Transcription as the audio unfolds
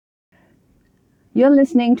You're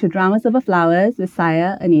listening to Dramas Over Flowers with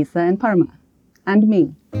Saya, Anissa, and Parma. And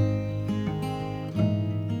me.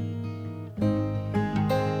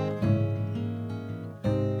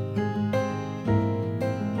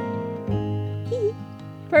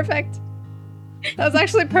 Perfect. That was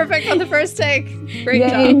actually perfect on the first take. Great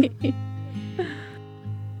Yay. job.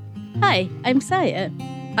 Hi, I'm Saya.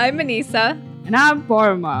 I'm Anissa. And I'm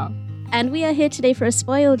Parma. And we are here today for a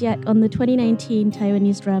spoiled yak on the 2019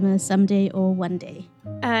 Taiwanese drama Someday or One Day.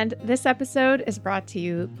 And this episode is brought to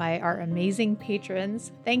you by our amazing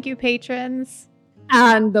patrons. Thank you, patrons.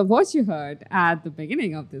 And the voice you heard at the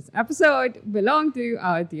beginning of this episode belonged to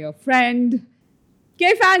our dear friend,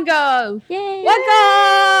 kfangurl. Yay!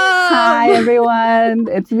 Welcome! Hi, everyone.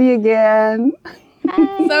 It's me again.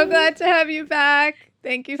 Hi. So glad to have you back.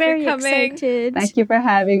 Thank you Very for coming. excited. Thank you for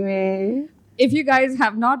having me. If you guys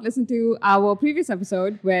have not listened to our previous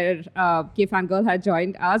episode where kfangurl had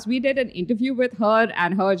joined us, we did an interview with her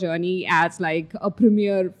and her journey as like a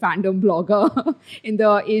premier fandom blogger in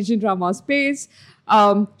the Asian drama space.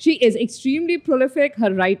 She is extremely prolific.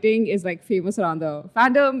 Her writing is like famous around the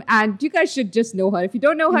fandom, and you guys should just know her. If you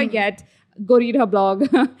don't know her yet, go read her blog,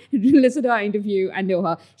 listen to her interview, and know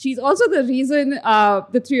her. She's also the reason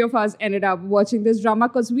the three of us ended up watching this drama,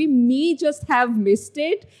 because we may just have missed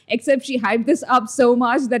it, except she hyped this up so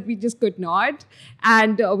much that we just could not.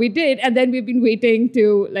 And we did. And then we've been waiting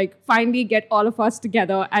to like finally get all of us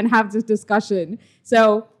together and have this discussion.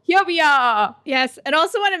 So here we are. Yes, and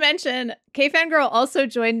also want to mention, kfangurl also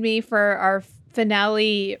joined me for our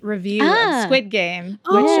finale review of Squid Game,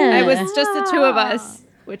 which yeah. it was just the two of us,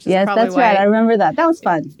 which is Yes, probably that's why. right. I remember that. That was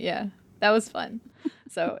fun. Yeah, that was fun.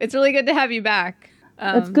 So it's really good to have you back.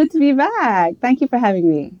 It's good to be back. Thank you for having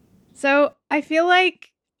me. So I feel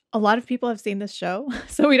like a lot of people have seen this show,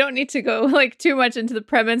 so we don't need to go like too much into the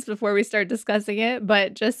premise before we start discussing it.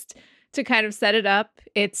 But just to kind of set it up,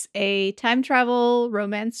 it's a time travel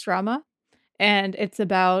romance drama, and it's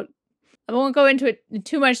about, I won't go into it in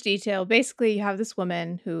too much detail. Basically, you have this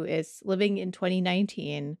woman who is living in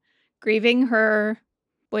 2019, grieving her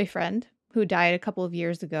boyfriend who died a couple of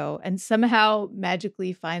years ago, and somehow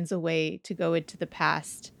magically finds a way to go into the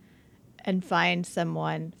past and find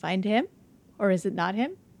him, or is it not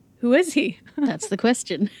him? Who is he? That's the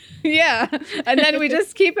question. Yeah. And then we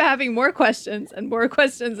just keep having more questions and more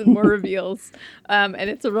questions and more reveals. And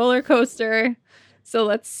it's a roller coaster. So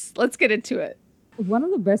let's get into it. One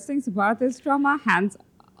of the best things about this drama, hands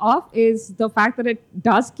off, is the fact that it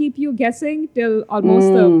does keep you guessing till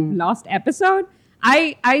almost the last episode.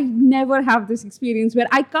 I never have this experience where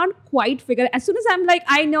I can't quite figure, as soon as I'm like,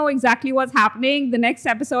 I know exactly what's happening, the next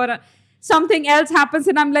episode, something else happens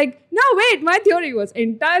and I'm like, no, wait, my theory was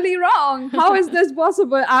entirely wrong. How is this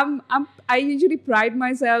possible? I usually pride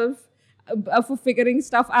myself for figuring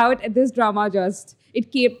stuff out. And this drama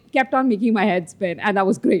it kept on making my head spin. And that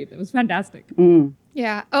was great. It was fantastic.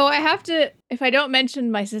 Yeah. Oh, I have to, if I don't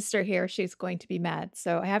mention my sister here, she's going to be mad.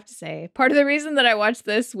 So I have to say, part of the reason that I watched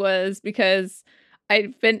this was because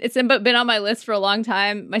it's been on my list for a long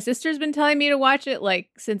time. My sister's been telling me to watch it like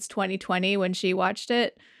since 2020 when she watched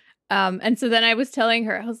it. And so then I was telling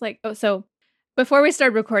her, I was like, oh, so before we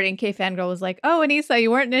started recording, kfangurl was like, oh, Anissa, you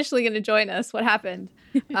weren't initially going to join us. What happened?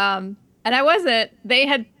 And I wasn't. They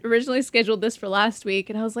had originally scheduled this for last week.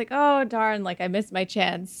 And I was like, oh, darn, like I missed my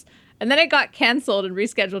chance. And then it got canceled and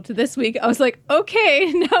rescheduled to this week. I was like, okay,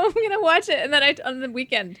 now I'm going to watch it. And then on the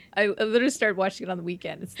weekend, I literally started watching it on the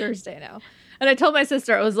weekend. It's Thursday now. And I told my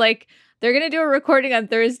sister, I was like, they're going to do a recording on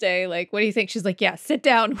Thursday. Like, what do you think? She's like, yeah, sit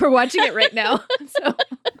down. We're watching it right now. So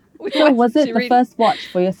was it the first watch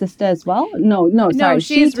for your sister as well? No, sorry.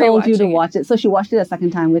 She told you to watch it. So she watched it a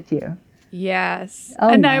second time with you. Yes. Oh,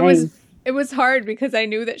 and nice. It was hard because I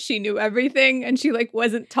knew that she knew everything and she like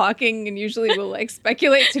wasn't talking, and usually we'll like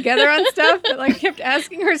speculate together on stuff, but like kept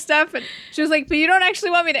asking her stuff and she was like, but you don't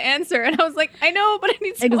actually want me to answer. And I was like, I know, but I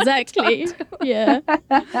need someone Exactly. to talk to. Yeah.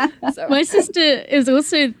 So. My sister is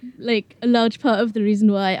also like a large part of the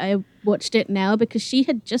reason why I watched it now, because she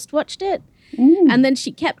had just watched it. And then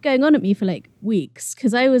she kept going on at me for like weeks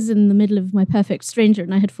because I was in the middle of My Perfect Stranger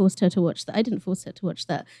and I had forced her to watch that. I didn't force her to watch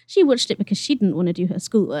that. She watched it because she didn't want to do her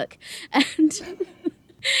schoolwork.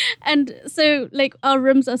 And so like our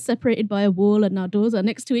rooms are separated by a wall and our doors are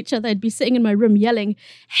next to each other. I'd be sitting in my room yelling,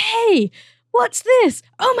 hey, what's this?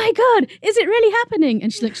 Oh my God, is it really happening?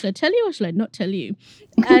 And she's like, should I tell you or should I not tell you?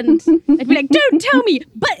 And I'd be like, don't tell me,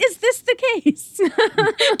 but is this the case?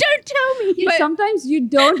 Don't tell me. But sometimes you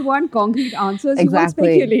don't want concrete answers,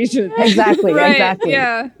 Exactly. you want speculation. Exactly. Right. Exactly.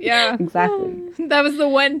 Yeah. Exactly. That was the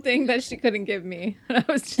one thing that she couldn't give me. I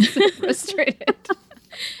was just so frustrated.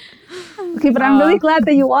 Okay, but I'm really glad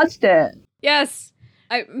that you watched it. Yes.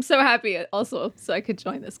 I'm so happy also so I could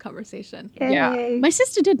join this conversation. Yay. Yeah. My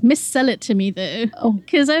sister did missell it to me though.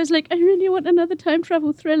 Because I was like, I really want another time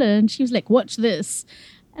travel thriller. And she was like, watch this.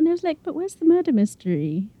 And I was like, but where's the murder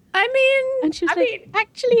mystery? I mean, And she was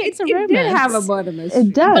actually, it's a romance. It did have a murder mystery.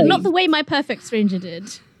 It does. But not the way My Perfect Stranger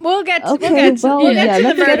did. we'll get to, Okay, we'll get to, well, we'll get yeah, to the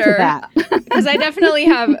let's get to murder that. because I definitely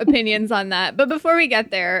have opinions on that. But before we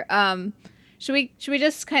get there, should we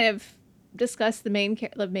just kind of discuss the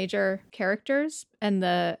major characters and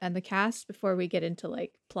the cast before we get into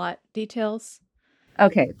like plot details?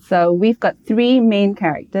 Okay, so we've got 3 main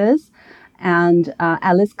characters, and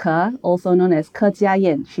Alice Ke, also known as Ke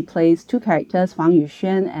Jiayan, she plays 2 characters, Huang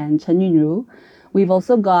Yuxuan and Chen Yunru. We've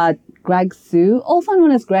also got Greg Su, also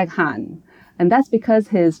known as Greg Han, and that's because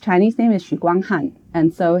his Chinese name is Xu Guanghan,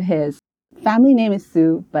 and so his family name is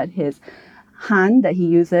Su, but his Han that he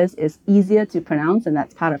uses is easier to pronounce, and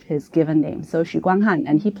that's part of his given name. So Xu Guanghan,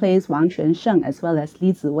 and he plays Wang Xuansheng as well as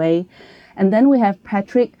Li Ziwei. And then we have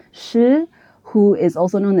Patrick Shi, who is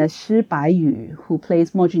also known as Shi Baiyu, who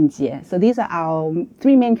plays Mo Junjie. So these are our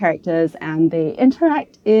 3 main characters, and they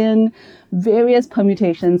interact in various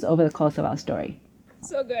permutations over the course of our story.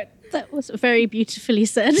 So good. That was very beautifully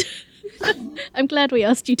said. I'm glad we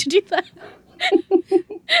asked you to do that.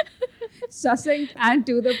 Succinct and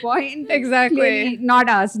to the point. Exactly. Clearly not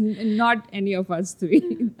us, not any of us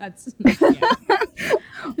 3. That's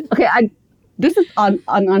Okay, this is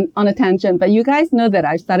on a tangent, but you guys know that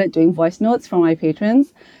I've started doing voice notes for my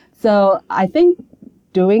patrons. So I think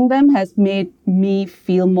doing them has made me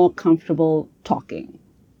feel more comfortable talking,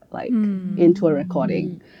 like into a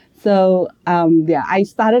recording. So I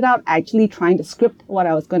started out actually trying to script what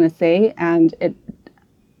I was going to say, and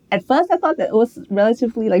at first I thought that it was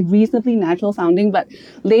relatively like reasonably natural sounding, but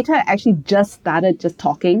later I actually just started just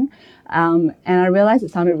talking, and I realized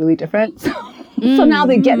it sounded really different. So now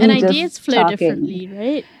they get me and just ideas flow talking. differently,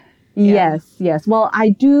 right? Yes. Well, I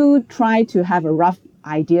do try to have a rough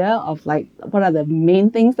idea of like what are the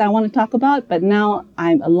main things that I want to talk about, but now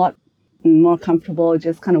I'm a lot more comfortable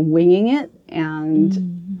just kind of winging it,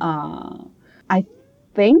 and I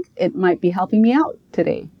think it might be helping me out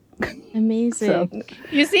today. Amazing.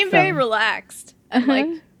 You seem very relaxed and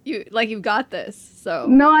like you've got this. So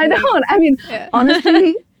No, I don't. I mean,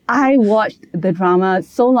 honestly, I watched the drama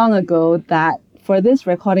so long ago that for this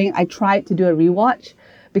recording, I tried to do a rewatch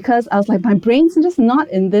because I was like, my brain's just not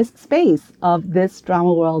in this space of this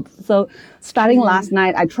drama world. So starting last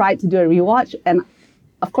night, I tried to do a rewatch, and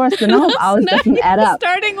of course, the number of hours doesn't add up.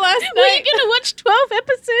 Starting last Were night. you going to watch 12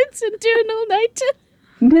 episodes and do an all-nighter?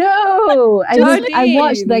 No, I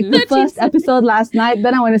watched like the first episode last night,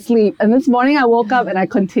 then I went to sleep, and this morning I woke up and I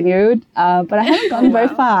continued, but I haven't gotten very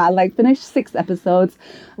far. Like finished 6 episodes,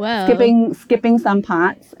 skipping some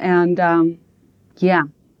parts, and yeah.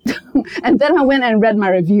 And then I went and read my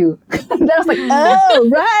review. And then I was like, oh,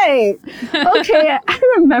 right. Okay, I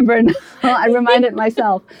remember now. I reminded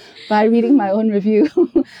myself by reading my own review.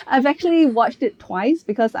 I've actually watched it twice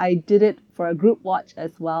because I did it for a group watch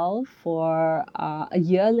as well for a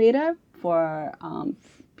year later for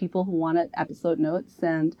people who wanted episode notes.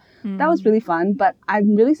 And that was really fun. But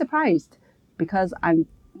I'm really surprised because I'm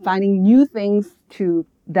finding new things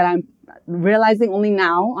that I'm realizing only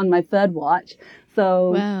now on my 3rd watch.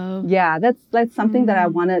 So yeah, that's something that I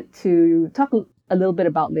wanted to talk a little bit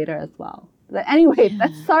about later as well. But anyway,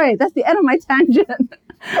 that's the end of my tangent.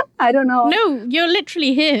 I don't know. No, you're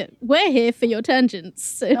literally here. We're here for your tangents.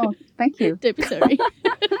 So Oh, thank you. don't be sorry.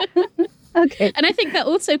 Okay. And I think that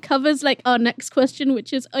also covers like our next question,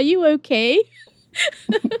 which is, are you okay?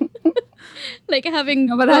 Like having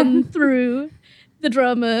gone through the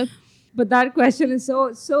drama. But that question is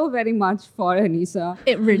so very much for Anissa.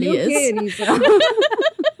 It really is. Okay, Anissa.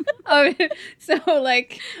 So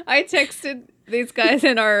like I texted these guys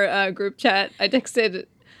in our group chat. I texted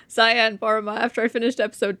Saya and Parma after I finished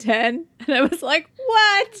episode 10, and I was like,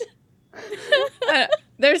 what?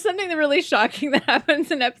 There's something really shocking that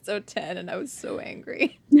happens in episode 10, and I was so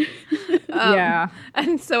angry. Yeah.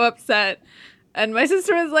 And so upset. And my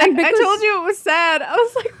sister was like, I told you it was sad. I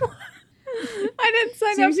was like, what? I didn't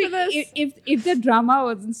sign up for this. If the drama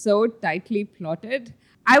wasn't so tightly plotted,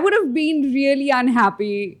 I would have been really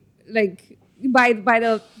unhappy, like by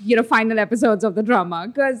the final episodes of the drama.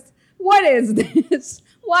 Because what is this?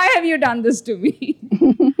 Why have you done this to me?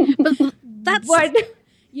 That's what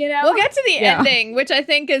We'll get to the ending, which I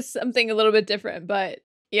think is something a little bit different. But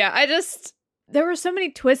yeah, there were so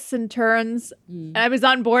many twists and turns, and I was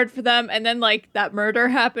on board for them. And then like that murder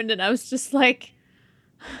happened, and I was just like,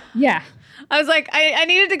 yeah. I was like, I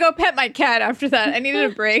needed to go pet my cat after that. I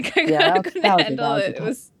needed a break. I couldn't handle it.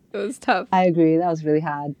 It was tough. I agree. That was really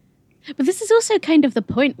hard. But this is also kind of the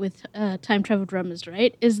point with time travel dramas,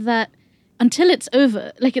 right? Is that until it's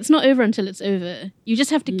over, like it's not over until it's over. You just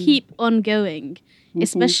have to keep on going,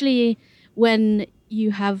 especially when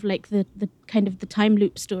you have like the kind of the time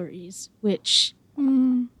loop stories, which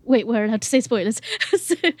wait, we're allowed to say spoilers.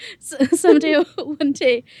 so Someday or One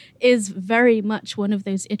Day is very much one of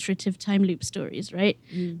those iterative time loop stories, right?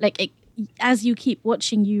 Like as you keep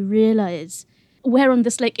watching, you realize we're on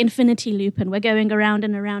this like infinity loop and we're going around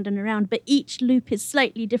and around and around, but each loop is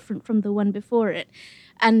slightly different from the one before it.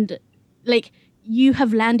 And like you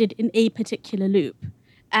have landed in a particular loop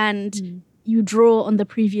and you draw on the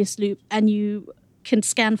previous loop and you can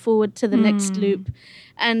scan forward to the next loop.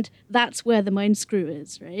 And that's where the mind screw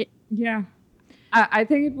is, right? Yeah. I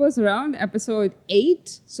think it was around episode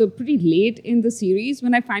 8, so pretty late in the series,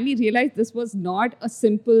 when I finally realized this was not a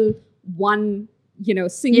simple one,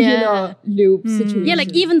 singular loop situation. Yeah,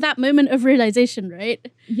 like even that moment of realization, right?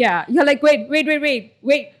 Yeah. You're like, wait,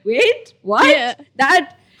 what? Yeah.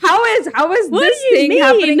 How is What this do you thing mean?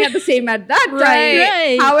 happening at the same at that time?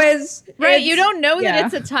 Right. How is Right, you don't know that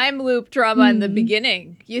it's a time loop drama in the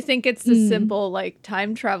beginning. You think it's a simple like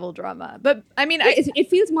time travel drama, but I mean, it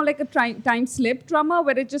feels more like a time slip drama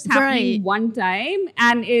where it just happening one time,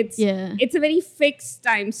 and it's a very fixed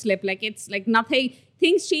time slip. Like it's like nothing.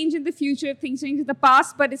 Things change in the future, things change in the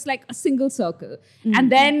past, but it's like a single circle,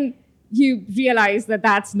 and then you realize that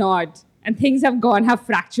that's not, and things have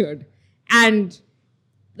fractured, and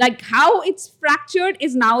like how it's fractured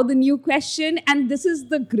is now the new question. And this is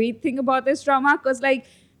the great thing about this drama, because like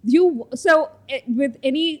with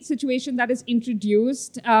any situation that is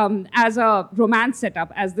introduced as a romance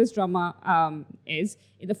setup, as this drama is,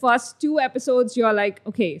 in the first 2 episodes, you're like,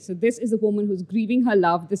 okay, so this is a woman who's grieving her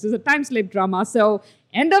love. This is a time slip drama. So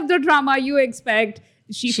end of the drama, you expect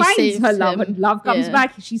she finds her love and love comes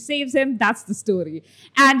back. She saves him. That's the story.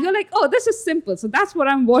 And you're like, oh, this is simple. So that's what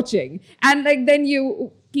I'm watching. And like then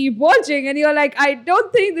you keep watching and you're like, I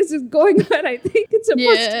don't think this is going where I think it's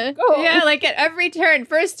supposed to go. Yeah, like at every turn,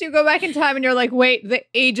 first you go back in time and you're like, wait, the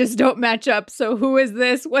ages don't match up. So who is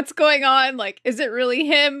this? What's going on? Like, is it really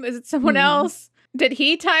him? Is it someone else? Did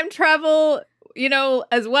he time travel,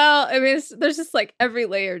 as well? I mean, there's just like every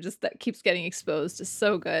layer just that keeps getting exposed is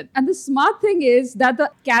so good. And the smart thing is that the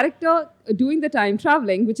character doing the time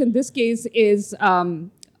traveling, which in this case is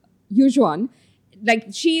Yujuan, like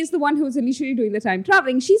she is the one who's initially doing the time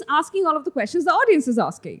traveling. She's asking all of the questions the audience is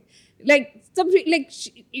asking.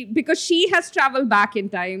 Because she has traveled back in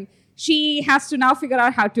time, she has to now figure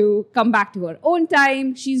out how to come back to her own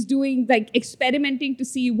time. She's doing like experimenting to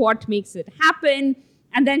see what makes it happen.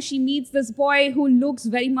 And then she meets this boy who looks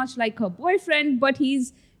very much like her boyfriend, but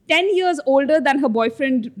he's 10 years older than her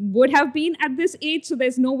boyfriend would have been at this age. So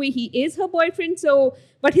there's no way he is her boyfriend.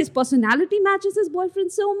 But his personality matches her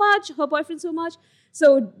boyfriend so much.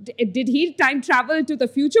 So did he time travel to the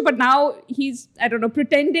future? But now he's, I don't know,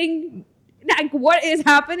 pretending like what is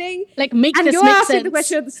happening? Like make and this you're make asking sense. the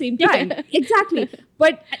question at the same time. Exactly.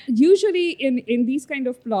 But usually in these kind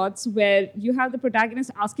of plots where you have the protagonist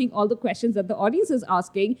asking all the questions that the audience is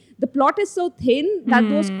asking, the plot is so thin that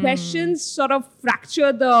those questions sort of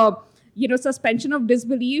fracture the suspension of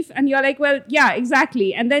disbelief, and you're like, well, yeah,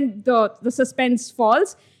 exactly. And then the suspense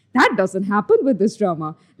falls. That doesn't happen with this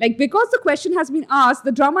drama. Like, because the question has been asked,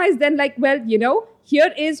 the drama is then like, well,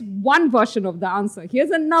 here is one version of the answer. Here's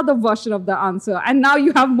another version of the answer. And now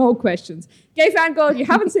you have more questions. Okay, fangirl, you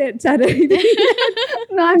haven't said anything.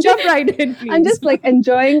 No, I'm Jump right in, please. I'm just like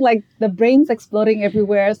enjoying like the brains exploding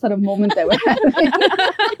everywhere sort of moment that we're having.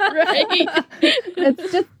 Right.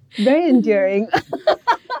 It's just very endearing.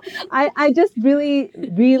 I just really,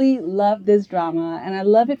 really love this drama, and I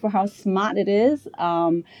love it for how smart it is,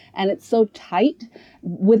 and it's so tight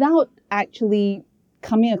without actually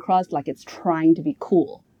coming across like it's trying to be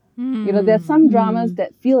cool. There's some dramas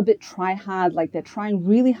that feel a bit try hard, like they're trying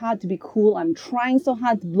really hard to be cool. I'm trying so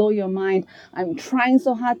hard to blow your mind. I'm trying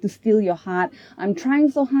so hard to steal your heart. I'm trying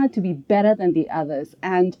so hard to be better than the others.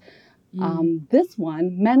 And this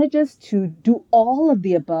one manages to do all of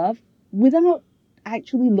the above without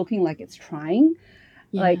actually looking like it's trying.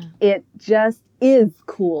 Like it just is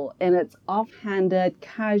cool, and it's offhanded,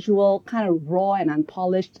 casual, kind of raw and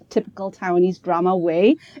unpolished, typical Taiwanese drama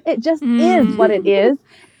way. It just is what it is,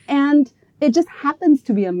 and it just happens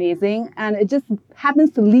to be amazing, and it just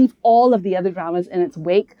happens to leave all of the other dramas in its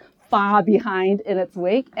wake, far behind in its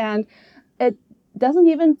wake, and it doesn't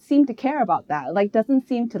even seem to care about that. Like, doesn't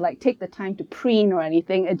seem to like take the time to preen or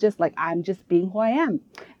anything. It's just like, I'm just being who I am.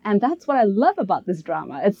 And that's what I love about this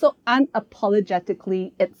drama. It's so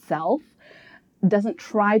unapologetically itself. doesn't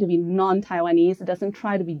try to be non-Taiwanese. It doesn't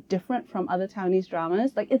try to be different from other Taiwanese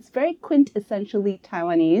dramas. Like, it's very quintessentially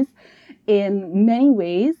Taiwanese in many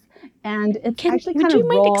ways, and it's actually kind of raw.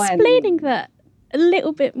 Would you mind explaining that a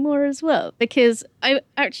little bit more as well? Because I'm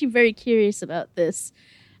actually very curious about this.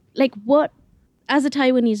 Like, what, as a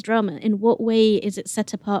Taiwanese drama, in what way is it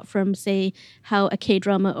set apart from, say, how a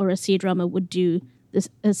K-drama or a C-drama would do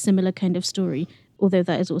a similar kind of story? Although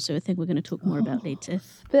that is also a thing we're going to talk more about later.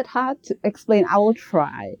 It's a bit hard to explain. I will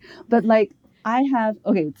try. But like,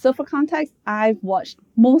 so for context, I've watched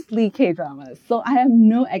mostly K-dramas. So I am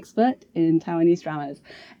no expert in Taiwanese dramas.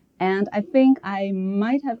 And I think I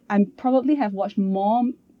probably have watched more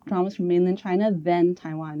dramas from mainland China than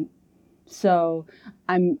Taiwan. So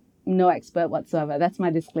I'm no expert whatsoever. That's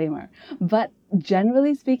my disclaimer. But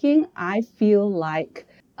generally speaking, I feel like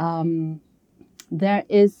there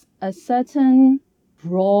is a certain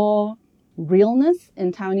raw realness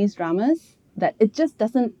in Taiwanese dramas that it just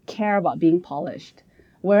doesn't care about being polished.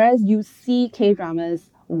 Whereas you see K-dramas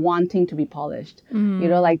wanting to be polished. You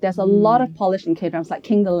know, like there's a lot of polish in K-dramas, like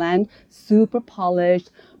King the Land, super polished,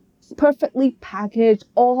 perfectly packaged,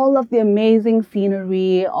 all of the amazing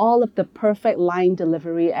scenery, all of the perfect line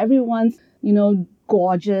delivery. Everyone's, you know,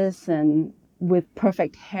 gorgeous and with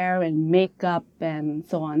perfect hair and makeup and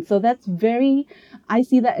so on. So I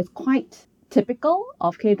see that as quite typical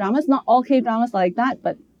of K-dramas. Not all K-dramas are like that,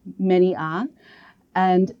 but many are.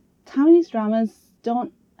 And Taiwanese dramas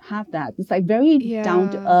don't have that. It's like very down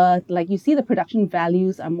to earth. Like you see the production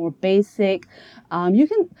values are more basic.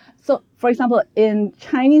 So for example, in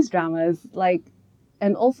Chinese dramas, like,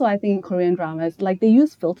 and also I think in Korean dramas, like they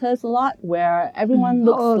use filters a lot where everyone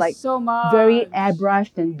looks like so much. very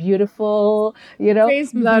airbrushed and beautiful, you know.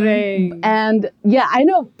 Face blurring. And yeah, I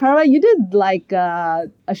know, Para, you did like a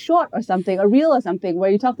short or something, a reel or something where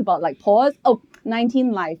you talked about like pause.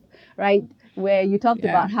 19 Life, right? Where you talked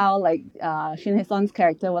about how like Shin Hye-sun's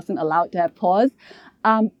character wasn't allowed to have pause.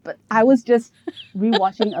 But I was just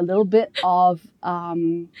rewatching a little bit of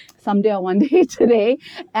Someday or One Day today,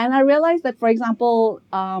 and I realized that, for example,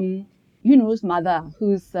 Yunru's mother,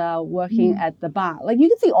 who's working at the bar, like you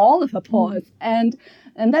can see all of her pause, and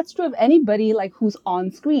that's true of anybody like who's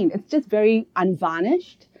on screen. It's just very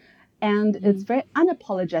unvarnished, and it's very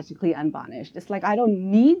unapologetically unvarnished. It's like I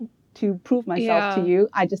don't need to prove myself to you.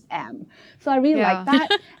 I just am. So I really like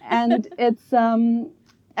that, and it's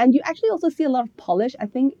and you actually also see a lot of polish, I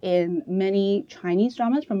think, in many Chinese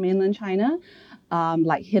dramas from mainland China,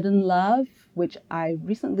 like Hidden Love, which I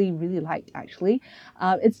recently really liked, actually.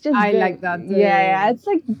 It's just like that. Yeah, it's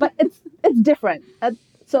like, but it's different.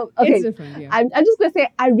 So okay, it's different, yeah. I'm just gonna say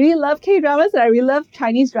I really love K-dramas and I really love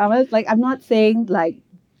Chinese dramas. Like I'm not saying like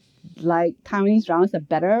Taiwanese dramas are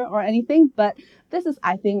better or anything, but this is,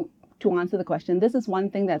 I think, to answer the question, this is one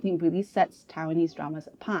thing that I think really sets Taiwanese dramas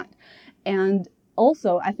apart. And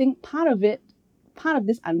also, I think part of this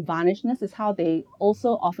unvarnishedness is how they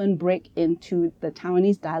also often break into the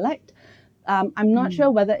Taiwanese dialect. I'm not sure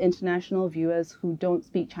whether international viewers who don't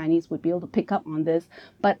speak Chinese would be able to pick up on this,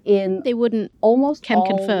 but they wouldn't. Almost can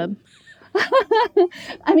confirm.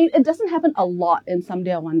 I mean, it doesn't happen a lot in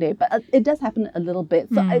Someday or One Day, but it does happen a little bit.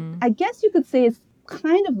 So I guess you could say it's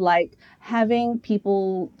kind of like having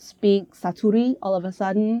people speak Saturi all of a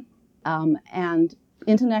sudden, and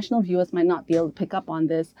international viewers might not be able to pick up on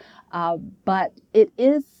this, but it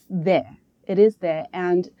is there. It is there.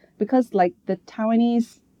 And because like the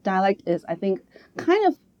Taiwanese dialect is, I think, kind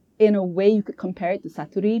of in a way you could compare it to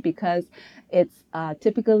Saturi because it's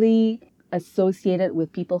typically associated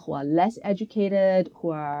with people who are less educated, who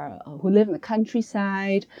live in the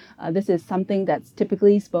countryside. This is something that's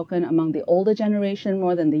typically spoken among the older generation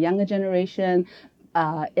more than the younger generation.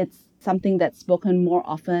 It's something that's spoken more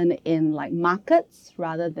often in like markets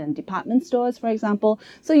rather than department stores, for example.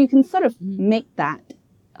 So you can sort of make that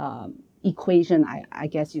equation, I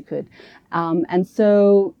guess you could. And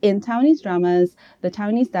so in Taiwanese dramas, the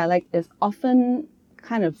Taiwanese dialect is often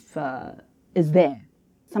kind of is there.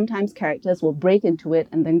 Sometimes characters will break into it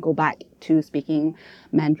and then go back to speaking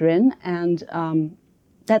Mandarin. And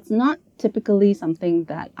that's not typically something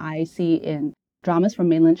that I see in dramas from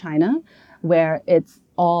mainland China, where it's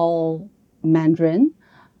all Mandarin.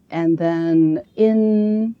 And then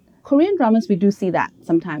in Korean dramas, we do see that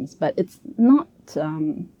sometimes, but it's not,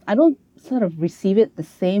 I don't sort of receive it the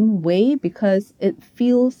same way because it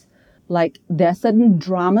feels like there are certain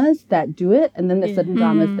dramas that do it and then there's certain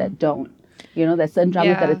dramas that don't. You know, there's certain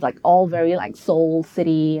dramas that it's like all very like Seoul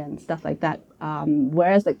City and stuff like that.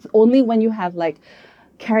 Whereas like only when you have like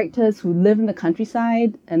characters who live in the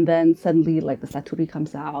countryside, and then suddenly like the Saturi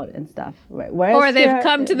comes out and stuff. Right? Whereas or they've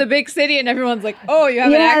come to the big city and everyone's like, oh, you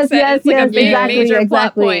have an accent. It's like a big major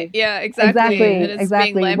plot point. Yeah, exactly. And it's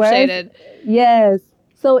being lampshaded. Yes.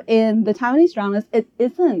 So in the Taiwanese dramas, it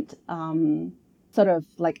isn't sort of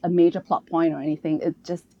like a major plot point or anything. It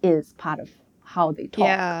just is part of how they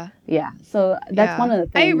talk. Yeah. So that's one of the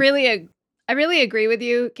things. I really agree with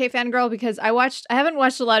you, kfangurl, because I haven't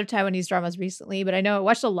watched a lot of Taiwanese dramas recently, but I know I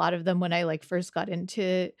watched a lot of them when I like first got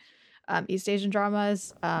into East Asian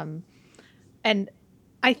dramas. And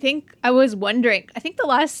I think I was wondering, I think the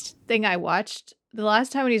last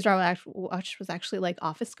Taiwanese drama I watched was actually like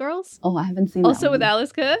Office Girls. Oh, I haven't seen also that with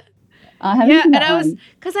Alice Ke. I haven't seen that one.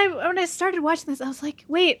 Because when I started watching this, I was like,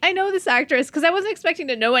 wait, I know this actress, because I wasn't expecting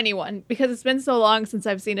to know anyone because it's been so long since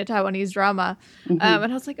I've seen a Taiwanese drama. And I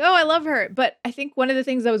was like, oh, I love her. But I think one of the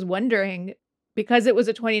things I was wondering, because it was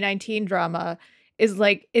a 2019 drama, is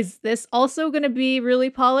like, is this also going to be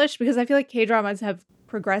really polished? Because I feel like K-dramas have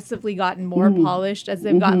progressively gotten more polished as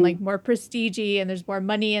they've gotten like more prestige-y and there's more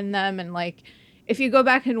money in them. And like, if you go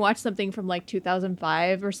back and watch something from like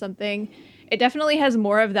 2005 or something, it definitely has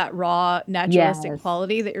more of that raw, naturalistic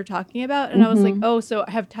quality that you're talking about. And I was like, oh, so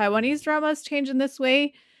have Taiwanese dramas changed in this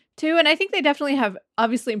way too? And I think they definitely have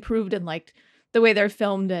obviously improved in like the way they're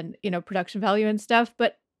filmed and, you know, production value and stuff.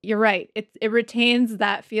 But you're right. It retains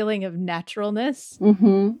that feeling of naturalness.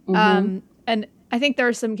 And I think there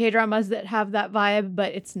are some K-dramas that have that vibe,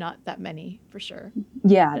 but it's not that many for sure.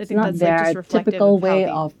 Yeah, it's not their typical way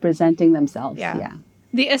of presenting themselves. Yeah.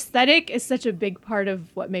 The aesthetic is such a big part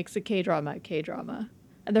of what makes a K-drama.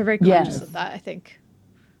 And they're very conscious of that, I think,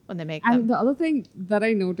 when they make them. And the other thing that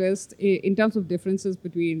I noticed in terms of differences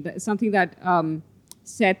between something that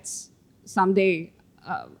sets Someday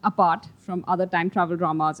apart from other time travel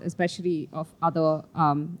dramas, especially of other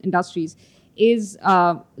industries, is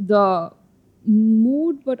the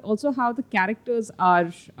mood, but also how the characters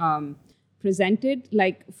are presented.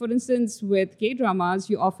 Like, for instance, with K-dramas,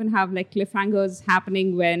 you often have like cliffhangers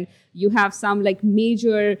happening when you have some like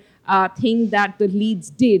major thing that the leads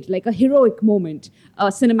did, like a heroic moment, a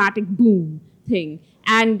cinematic boom thing.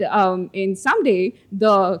 And in Someday,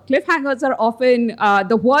 the cliffhangers are often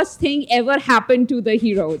the worst thing ever happened to the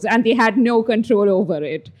heroes, and they had no control over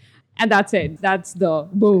it. And that's it. That's the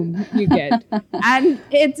boom you get. And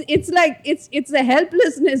it's the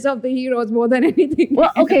helplessness of the heroes more than anything.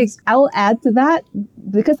 Well, okay, I will add to that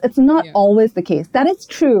because it's not always the case. That is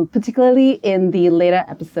true, particularly in the later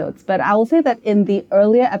episodes. But I will say that in the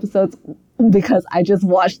earlier episodes, because I just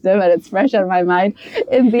watched them and it's fresh on my mind,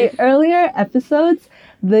 in the earlier episodes,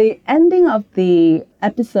 the ending of the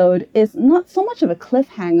episode is not so much of a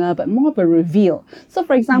cliffhanger, but more of a reveal. So,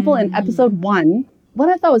 for example, in episode 1, what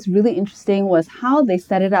I thought was really interesting was how they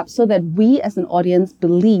set it up so that we as an audience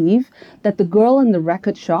believe that the girl in the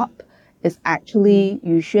record shop is actually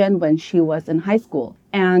Yu Xuan when she was in high school.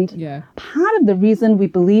 And part of the reason we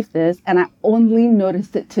believe this, and I only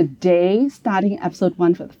noticed it today, starting episode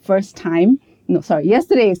 1 for the first time.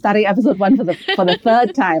 Yesterday, starting episode 1 for the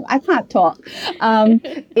third time. I can't talk.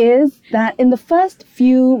 Is that in the first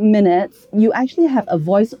few minutes, you actually have a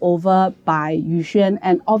voiceover by Yu Xuan,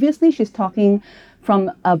 and obviously she's talking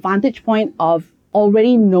from a vantage point of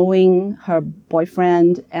already knowing her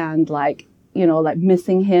boyfriend and like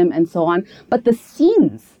missing him and so on. But the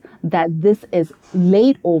scenes that this is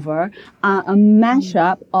laid over are a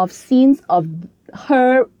mashup of scenes of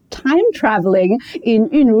her time traveling in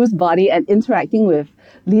Yunru's body and interacting with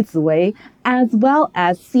Li Ziwei, as well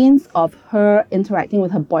as scenes of her interacting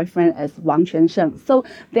with her boyfriend as Wang Quansheng. So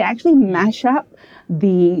they actually mash up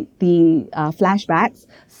the flashbacks.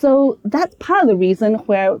 So that's part of the reason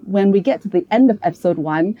where when we get to the end of episode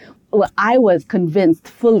 1, I was convinced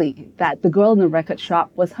fully that the girl in the record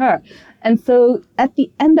shop was her. And so at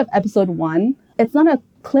the end of episode 1, it's not a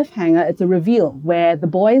cliffhanger, it's a reveal where the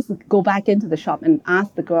boys go back into the shop and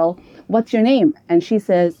ask the girl, what's your name? And she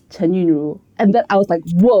says, Chen Yunru. And then I was like,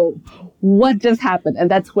 whoa, what just happened? And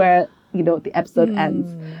that's where, the episode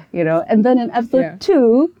ends, And then in episode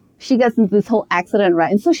 2, she gets into this whole accident,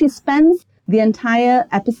 right? And so she spends the entire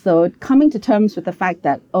episode coming to terms with the fact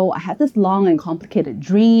that, I had this long and complicated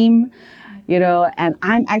dream, and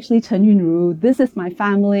I'm actually Chen Yunru. This is my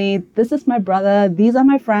family. This is my brother. These are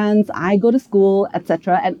my friends. I go to school,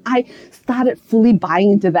 etc. And I started fully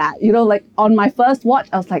buying into that. Like on my first watch,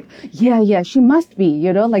 I was like, yeah, she must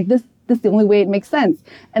be, like this is the only way it makes sense.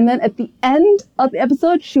 And then at the end of the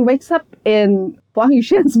episode, she wakes up in Wang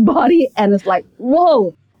Yuxian's body and is like,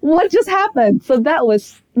 whoa, what just happened? So that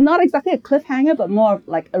was not exactly a cliffhanger, but more of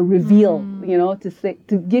like a reveal,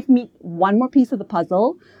 to give me one more piece of the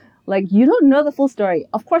puzzle. Like, you don't know the full story.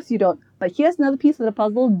 Of course you don't. But here's another piece of the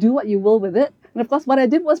puzzle. Do what you will with it. And of course, what I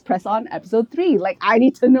did was press on episode 3. Like, I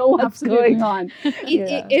need to know what's going on.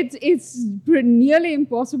 It's nearly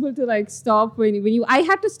impossible to like stop when you. I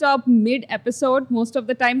had to stop mid episode most of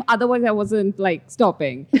the time. Otherwise, I wasn't like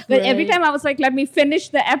stopping. But every time I was like, let me finish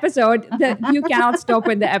the episode. You cannot stop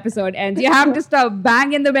when the episode ends. You have to stop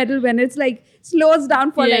bang in the middle when it's like slows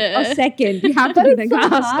down for like a second. You have to be like,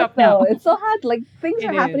 stop now. It's so hard. Like, things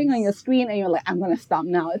are happening on your screen and you're like, I'm going to stop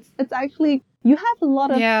now. It's actually, you have a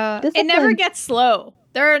lot of discipline. It never gets slow.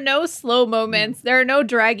 There are no slow moments. There are no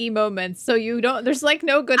draggy moments. So there's like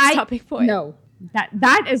no good stopping point. No,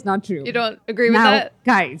 that is not true. You don't agree with that?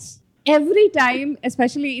 Guys, every time,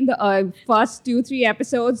 especially in the first 2-3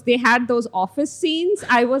 episodes, they had those office scenes.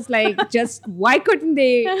 I was like, why couldn't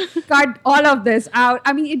they cut all of this out?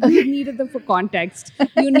 I mean, you needed them for context.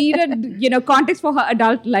 You needed, context for her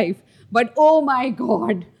adult life. But oh my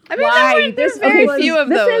God. I mean, there's very few of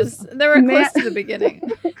those. They were close to the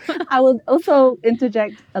beginning. I will also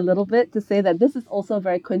interject a little bit to say that this is also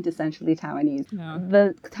very quintessentially Taiwanese. Yeah.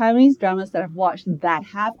 The Taiwanese dramas that I've watched that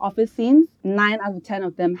have office scenes, 9 out of 10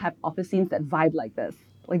 of them have office scenes that vibe like this.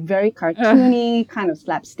 Like very cartoony, kind of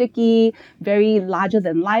slapsticky, very larger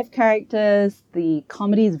than life characters. The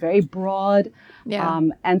comedy is very broad. Yeah.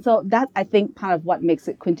 And so that, I think, part of what makes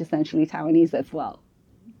it quintessentially Taiwanese as well.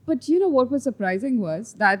 But what was surprising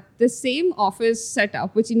was that the same office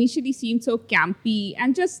setup, which initially seemed so campy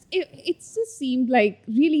and it just seemed like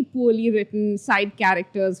really poorly written side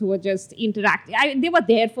characters who were just interacting. They were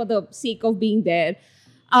there for the sake of being there.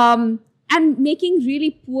 And making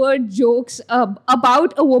really poor jokes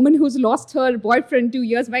about a woman who's lost her boyfriend 2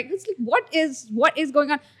 years back. It's like, what is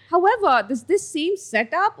going on? However, this same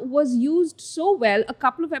setup was used so well a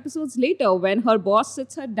couple of episodes later when her boss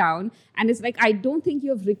sits her down and is like, I don't think you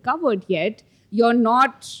have recovered yet. You're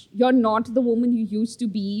not the woman you used to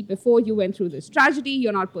be before you went through this tragedy.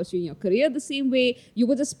 You're not pursuing your career the same way. You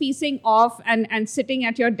were just piecing off and sitting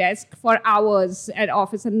at your desk for hours at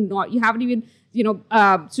office and you haven't even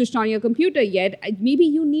switched on your computer yet. Maybe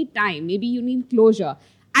you need time. Maybe you need closure.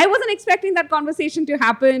 I wasn't expecting that conversation to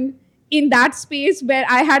happen in that space where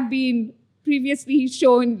I had been previously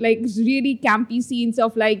shown like really campy scenes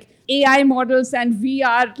of like AI models and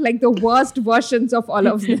VR, like the worst versions of all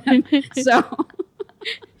of them. So,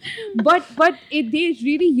 but they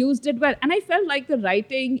really used it well. And I felt like the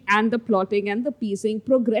writing and the plotting and the piecing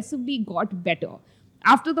progressively got better.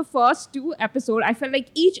 After the first 2 episodes, I felt like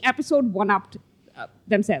each episode one-upped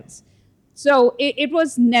themselves. So it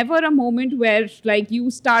was never a moment where like you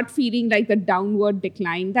start feeling like the downward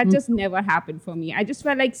decline. That just never happened for me. I just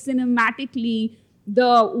felt like cinematically,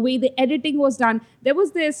 the way the editing was done, there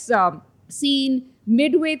was this scene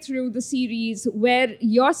midway through the series where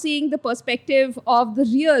you're seeing the perspective of the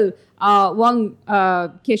real Wang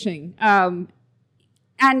Kishing.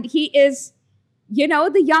 And he is,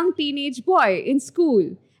 the young teenage boy in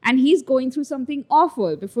school. And he's going through something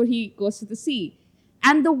awful before he goes to the sea.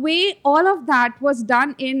 And the way all of that was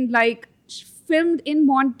done in like filmed in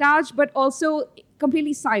montage, but also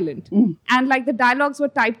completely silent. And like the dialogues were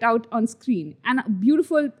typed out on screen and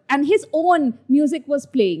beautiful. And his own music was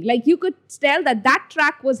playing. Like you could tell that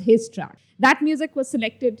track was his track. That music was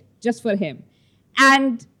selected just for him.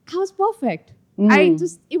 And that was perfect.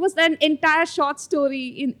 It was an entire short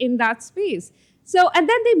story in that space. So, and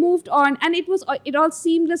then they moved on and it all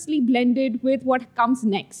seamlessly blended with what comes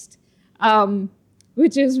next.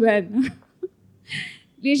 Which is when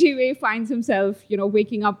Li Ji-wei finds himself,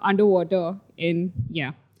 waking up underwater in,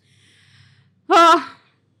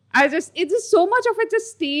 it's just so much of it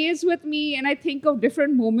just stays with me and I think of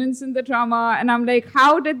different moments in the drama and I'm like,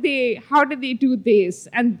 how did they do this?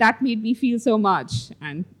 And that made me feel so much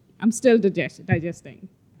and I'm still digesting.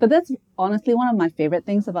 But that's honestly one of my favorite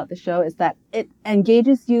things about the show is that it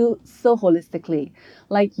engages you so holistically.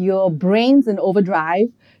 Like your brain's in overdrive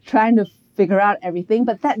trying to figure out everything,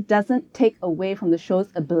 but that doesn't take away from the show's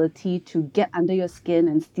ability to get under your skin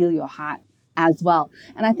and steal your heart as well.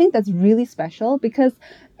 And I think that's really special because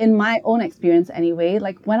in my own experience anyway,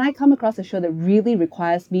 like when I come across a show that really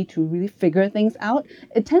requires me to really figure things out,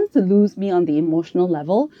 it tends to lose me on the emotional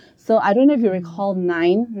level. So I don't know if you recall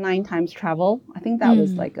Nine Times Travel. I think that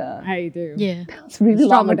was like I do. Yeah. That was really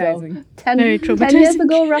long ago. 10 years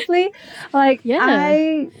ago, roughly. Like,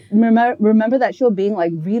 I remember that show being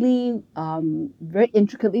like really very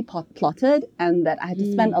intricately plotted and that I had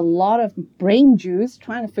to spend a lot of brain juice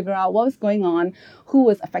trying to figure out what was going on, who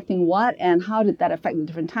was affecting what, and how did that affect the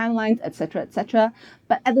different timelines, etc., etc.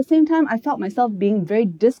 But at the same time, I felt myself being very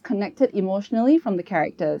disconnected emotionally from the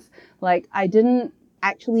characters. Like, I didn't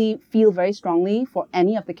actually feel very strongly for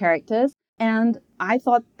any of the characters. And I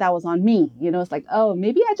thought that was on me. You know, it's like, oh,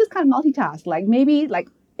 maybe I just can't multitask. Like maybe like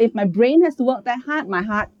if my brain has to work that hard, my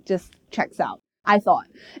heart just checks out. I thought.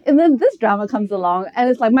 And then this drama comes along and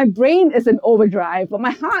it's like my brain is in overdrive, but my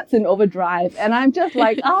heart's in overdrive. And I'm just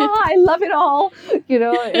like, I love it all. You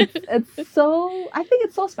know, it's so, I think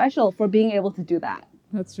it's so special for being able to do that.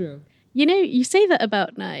 That's true. You know, you say that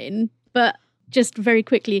about Nine, but just very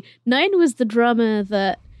quickly, Nine was the drama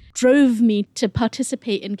that drove me to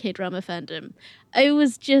participate in K-drama fandom. I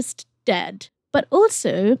was just dead. But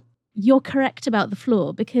also, you're correct about the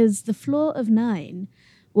flaw, because the flaw of Nine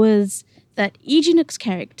was that Lee Jin-wook's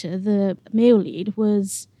character, the male lead,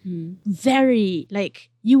 was very, like,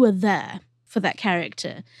 you were there for that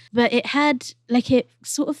character. But it had, like, it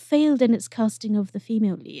sort of failed in its casting of the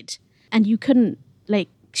female lead. And you couldn't, like,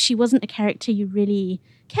 she wasn't a character you really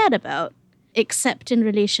cared about, except in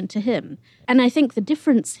relation to him. And I think the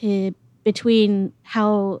difference here between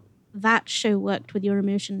how that show worked with your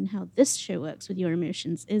emotion and how this show works with your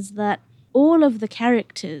emotions is that all of the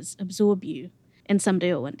characters absorb you in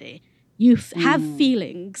Someday or One Day. You have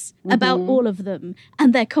feelings about all of them,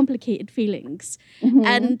 and they're complicated feelings.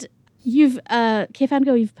 And you've,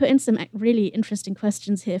 kfangurl, you've put in some really interesting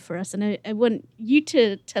questions here for us, and I want you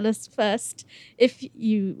to tell us first, if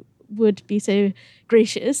you would be so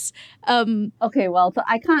gracious. Okay, well, so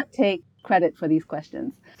I can't take credit for these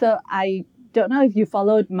questions. So I don't know if you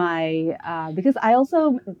followed my, because I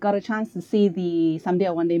also got a chance to see the Someday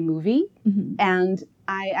or One Day movie, and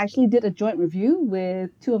I actually did a joint review with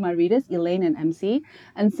two of my readers, Elaine and MC.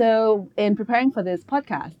 And so in preparing for this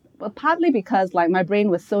podcast, well, partly because like my brain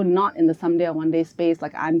was so not in the Someday or One Day space,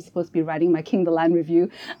 like I'm supposed to be writing my King the Land review.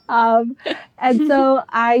 And so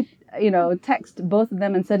I, text both of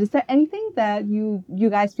them and said, is there anything that you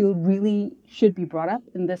guys feel really should be brought up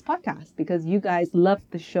in this podcast? Because you guys love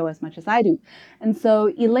the show as much as I do. And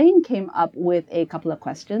so Elaine came up with a couple of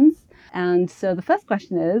questions. And so the first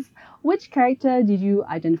question is, which character did you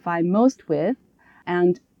identify most with?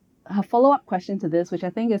 And her follow-up question to this, which I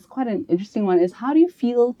think is quite an interesting one, is how do you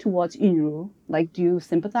feel towards Yunru? Like, do you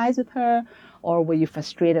sympathize with her or were you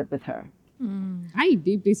frustrated with her? I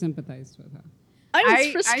deeply sympathized with her. I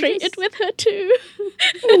was frustrated with her too.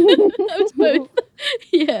 I was both.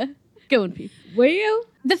 Yeah. Go on, Pete. Well,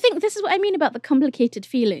 this is what I mean about the complicated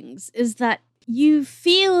feelings, is that you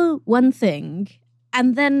feel one thing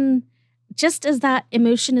and then just as that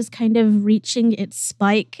emotion is kind of reaching its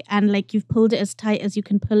spike and like you've pulled it as tight as you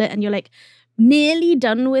can pull it and you're like nearly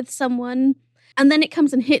done with someone, and then it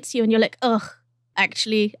comes and hits you and you're like, ugh,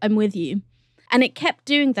 actually, I'm with you. And it kept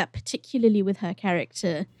doing that, particularly with her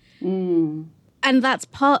character. And that's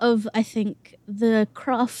part of, I think, the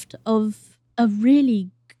crafting of a really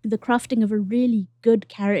good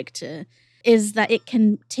character is that it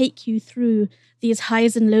can take you through these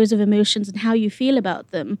highs and lows of emotions and how you feel about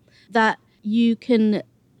them, that you can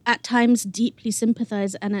at times deeply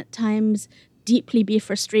sympathize and at times deeply be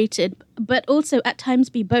frustrated, but also at times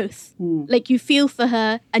be both. Like you feel for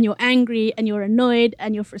her and you're angry and you're annoyed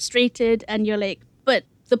and you're frustrated and you're like, but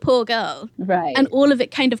the poor girl. Right. And all of it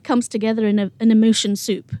kind of comes together in an emotion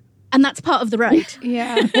soup. And that's part of the ride.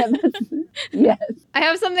 Yeah. Yes. I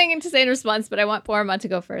have something to say in response, but I want Porama to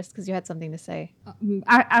go first because you had something to say.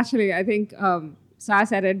 I think Sarah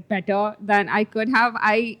said it better than I could have.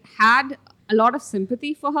 I had a lot of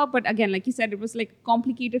sympathy for her, but again, like you said, it was like a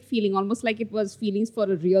complicated feeling, almost like it was feelings for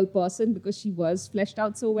a real person because she was fleshed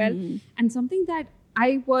out so well. And something that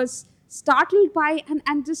I was startled by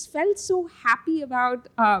and just felt so happy about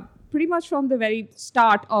pretty much from the very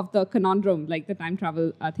start of the conundrum, like the time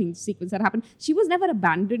travel sequence that happened. She was never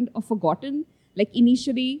abandoned or forgotten. Like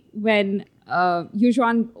initially when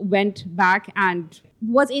Yujuan went back and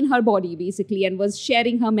was in her body basically and was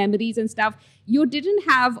sharing her memories and stuff, you didn't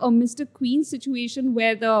have a Mr. Queen situation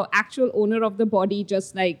where the actual owner of the body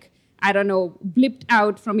just like, I don't know, blipped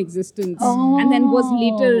out from existence and then was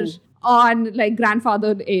later on like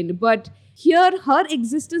grandfathered in. But here, her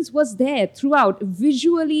existence was there throughout,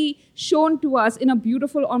 visually shown to us in a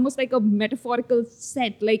beautiful, almost like a metaphorical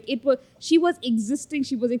set. Like she was existing,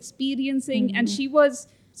 she was experiencing, and she was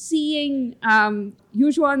seeing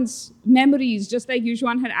Yujuan's memories, just like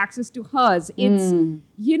Yujuan had access to hers. It's,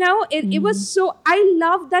 it was so, I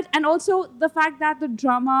love that. And also the fact that the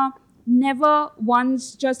drama never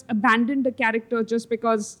once just abandoned a character just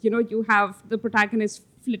because, you have the protagonist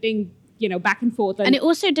flitting back and forth. And it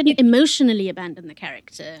also didn't emotionally abandon the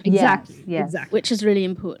character. Exactly. Yes. Exactly. Which is really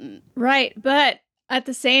important. Right. But at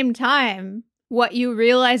the same time, what you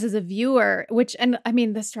realize as a viewer,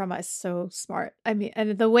 this drama is so smart.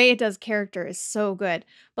 And the way it does character is so good.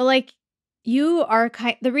 But like, you are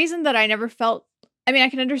the reason that I never felt, I mean, I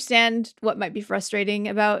can understand what might be frustrating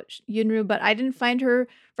about Yunru, but I didn't find her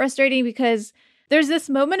frustrating because there's this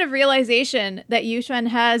moment of realization that Yuxuan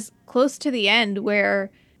has close to the end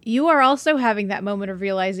where you are also having that moment of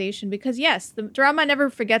realization because, yes, the drama never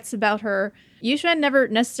forgets about her. Yuxuan never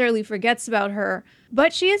necessarily forgets about her,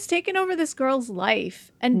 but she has taken over this girl's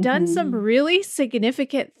life and done some really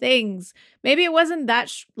significant things. Maybe it wasn't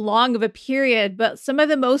that long of a period, but some of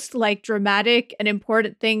the most like dramatic and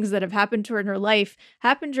important things that have happened to her in her life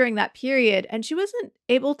happened during that period. And she wasn't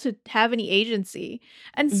able to have any agency.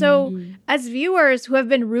 And so as viewers who have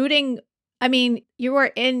been rooting, I mean, you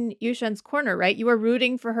are in Yuxuan's corner, right? You are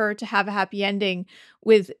rooting for her to have a happy ending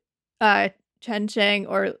with Chen Cheng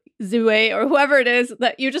or Zue or whoever it is,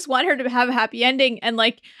 that you just want her to have a happy ending. And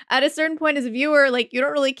like at a certain point as a viewer, like you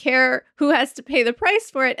don't really care who has to pay the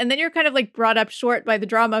price for it. And then you're kind of like brought up short by the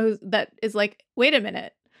drama that is like, wait a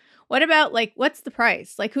minute. What about like, what's the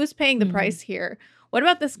price? Like who's paying the price here? What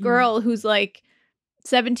about this girl who's like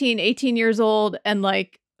 17, 18 years old and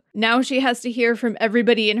like, now she has to hear from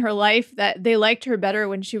everybody in her life that they liked her better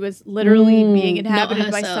when she was literally being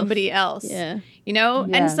inhabited by somebody else. Yeah. You know?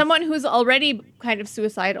 Yes. And someone who's already kind of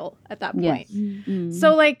suicidal at that point. Yes.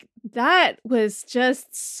 So like that was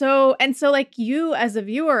just so, and so like you as a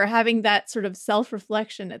viewer having that sort of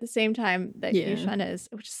self-reflection at the same time that Yuxuan is,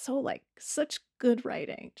 which is so like such good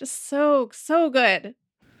writing. Just so good.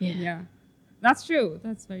 Yeah. That's true.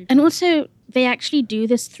 That's very true. And also, they actually do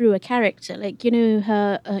this through a character. Like, you know,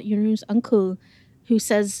 her Yunru's uncle who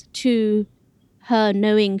says to her,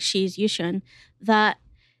 knowing she's Yuxuan, that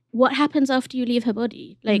what happens after you leave her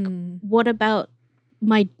body? Like, what about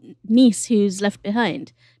my niece who's left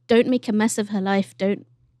behind? Don't make a mess of her life. Don't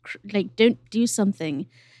do something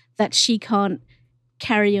that she can't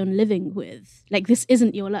carry on living with. Like, this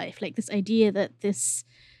isn't your life. Like, this idea that this,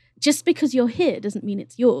 just because you're here doesn't mean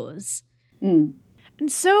it's yours.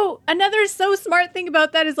 And so another so smart thing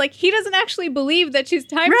about that is like he doesn't actually believe that she's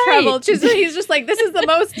time traveled. He's just like, this is the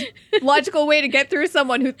most logical way to get through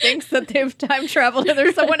someone who thinks that they've time traveled and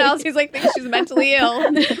there's someone else who's like thinks she's mentally ill.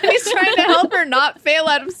 And he's trying to help her not fail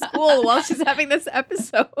out of school while she's having this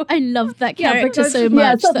episode. I love that character so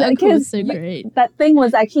much. That uncle was so great. That thing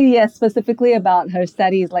was actually specifically about her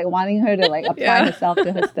studies, like wanting her to like apply herself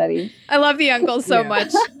to her studies. I love the uncle so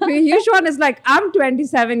much. Yuxuan is like, I'm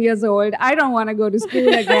 27 years old. I don't want to go to school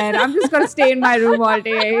again. I'm just going to stay in my room all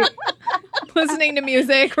day. Listening to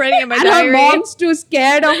music, writing in my diary. Her mom's too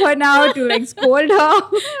scared of her now to like scold her.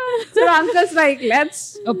 So uncle's like,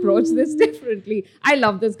 let's approach this differently. I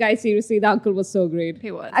love this guy. Seriously, the uncle was so great.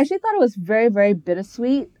 He was. I actually thought it was very, very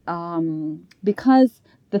bittersweet because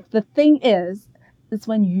the thing is, it's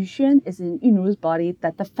when Yuxuan is in Yunru's body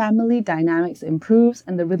that the family dynamics improves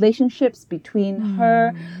and the relationships between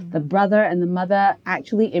her, the brother, and the mother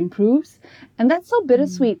actually improves. And that's so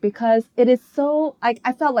bittersweet because it is so, like,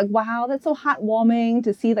 I felt like, wow, that's so heartwarming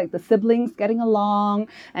to see like the siblings getting along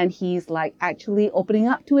and he's like actually opening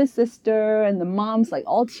up to his sister and the mom's like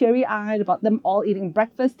all teary-eyed about them all eating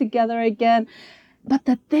breakfast together again. But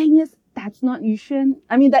the thing is, that's not Yuxuan.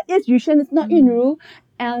 I mean, that is Yuxuan, it's not Yunru.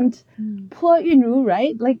 And poor Yunru,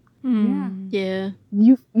 right? Like, yeah.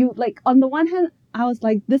 You like, on the one hand, I was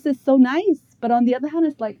like, this is so nice. But on the other hand,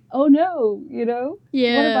 it's like, oh no, you know?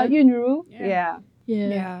 Yeah. What about Yunru?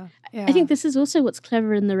 Yeah. I think this is also what's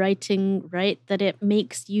clever in the writing, right? That it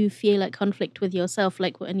makes you feel at conflict with yourself,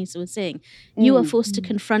 like what Anissa was saying. You are forced to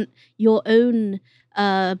confront your own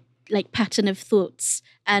like pattern of thoughts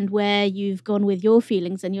and where you've gone with your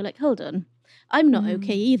feelings and you're like, hold on, I'm not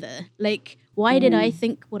okay either. Like, why did I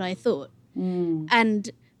think what I thought? And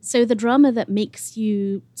so the drama that makes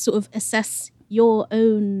you sort of assess your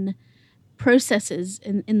own processes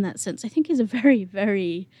in that sense, I think is a very,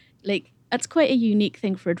 very, like, that's quite a unique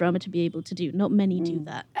thing for a drama to be able to do. Not many do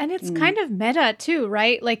that. And it's kind of meta too,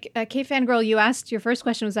 right? Like, kfangurl, you asked, your first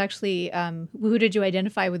question was actually, who did you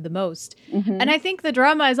identify with the most? And I think the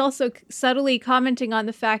drama is also subtly commenting on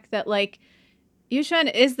the fact that, like,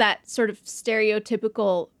 Yuxuan is that sort of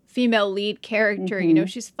stereotypical female lead character. You know,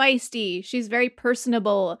 she's feisty, she's very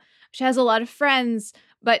personable, she has a lot of friends,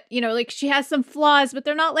 but, you know, like, she has some flaws, but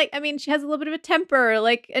they're not like, I mean, she has a little bit of a temper,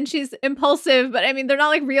 like, and she's impulsive, but I mean, they're not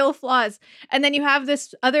like real flaws. And then you have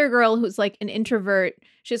this other girl who's like an introvert.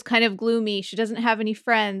 She's kind of gloomy. She doesn't have any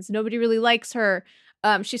friends. Nobody really likes her.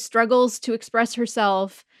 She struggles to express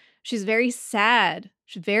herself. She's very sad.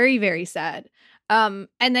 She's very, very sad. And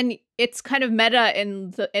then it's kind of meta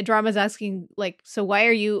in the drama's asking, like, so why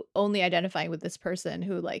are you only identifying with this person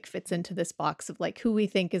who like fits into this box of like who we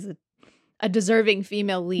think is a deserving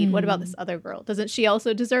female lead? What about this other girl? Doesn't she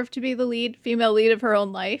also deserve to be the lead, female lead of her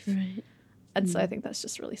own life? Right. And so I think that's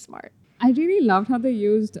just really smart. I really loved how they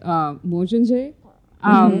used Mo Jun-jae,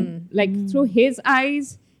 like through his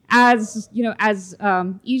eyes, as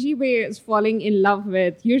Iji Wei is falling in love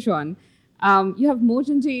with Yujuan. You have Mo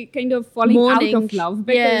Jun-jae kind of falling out of love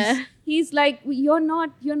because he's like, you're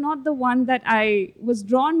not the one that I was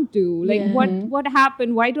drawn to. Like, what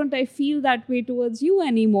happened? Why don't I feel that way towards you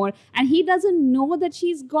anymore? And he doesn't know that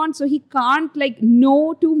she's gone, so he can't like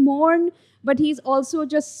know to mourn. But he's also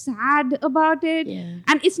just sad about it. Yeah.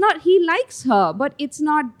 And it's not, he likes her, but it's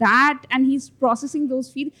not that. And he's processing those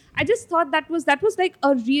feelings. I just thought that was like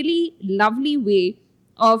a really lovely way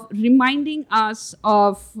of reminding us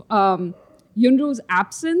of Yunru's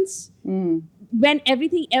absence when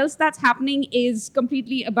everything else that's happening is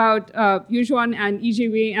completely about Yujuan and Iji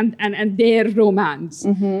Wei and their romance.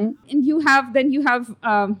 And you have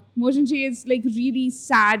Mo Jun-jae's like really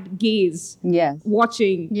sad gaze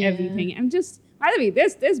watching everything. And just, by the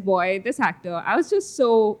way, this actor, I was just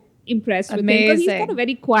so impressed with him because he's got a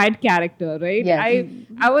very quiet character, right?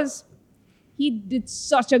 Yes. He did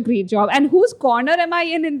such a great job. And whose corner am I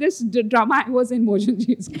in this drama? I was in Mo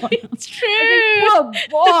Jun-jae's corner. It's true. Like, oh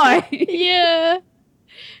boy. Yeah.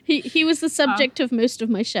 He was the subject of most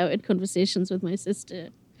of my shouted conversations with my sister.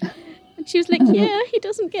 And she was like, yeah, he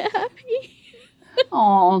doesn't get happy.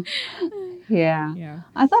 Oh, yeah.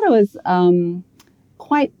 I thought it was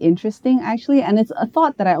quite interesting, actually. And it's a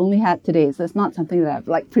thought that I only had today. So it's not something that I've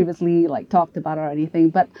like previously like talked about or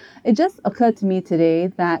anything. But it just occurred to me today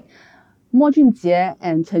that Mo Jun-jae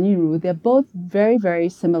and Chen Yunru, they're both very, very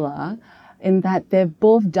similar in that they've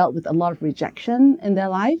both dealt with a lot of rejection in their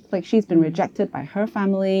life. Like she's been rejected by her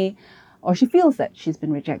family, or she feels that she's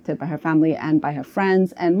been rejected by her family and by her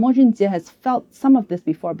friends. And Mo Jun-jae has felt some of this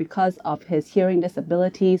before because of his hearing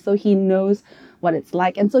disability, so he knows what it's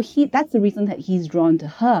like. And so that's the reason that he's drawn to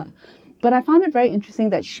her. But I found it very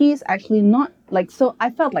interesting that she's actually not like, so I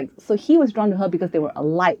felt like, so he was drawn to her because they were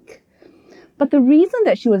alike. But the reason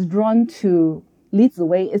that she was drawn to Li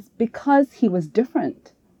Ziwei is because he was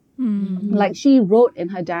different. Like she wrote in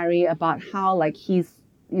her diary about how like he's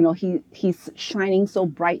shining so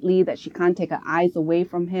brightly that she can't take her eyes away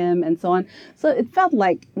from him and so on. So it felt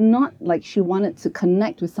like not like she wanted to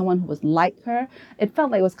connect with someone who was like her. It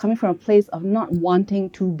felt like it was coming from a place of not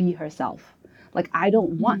wanting to be herself. Like, I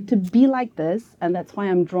don't want to be like this, and that's why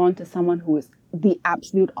I'm drawn to someone who is the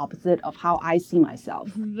absolute opposite of how I see myself.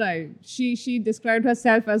 Right. She described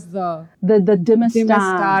herself as the dimmest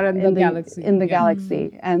star in the galaxy. In the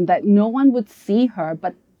galaxy. And that no one would see her,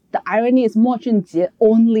 but the irony is Mo Jun-jae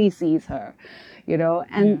only sees her.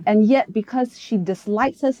 And yet because she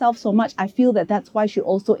dislikes herself so much, I feel that that's why she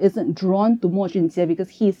also isn't drawn to Mo Jun-jae because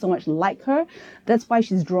he is so much like her. That's why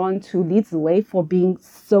she's drawn to Li Ziwei for being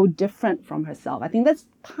so different from herself. I think that's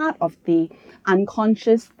part of the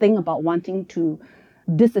unconscious thing about wanting to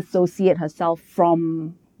disassociate herself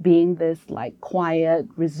from being this like quiet,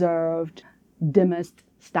 reserved, dimmest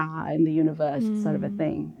star in the universe sort of a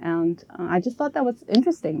thing. And I just thought that was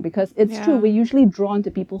interesting because it's true. We're usually drawn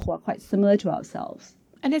to people who are quite similar to ourselves.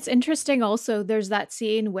 And it's interesting also, there's that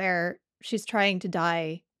scene where she's trying to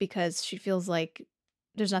die because she feels like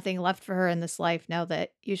there's nothing left for her in this life now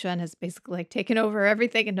that Yujuan has basically like taken over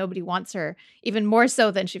everything and nobody wants her, even more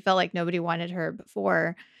so than she felt like nobody wanted her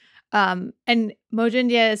before. And Mo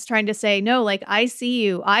Jun-jae is trying to say, no, like, I see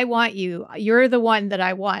you, I want you, you're the one that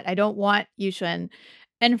I want, I don't want Yujuan.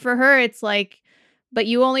 And for her, it's like, but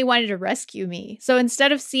you only wanted to rescue me. So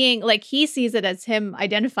instead of seeing, like, he sees it as him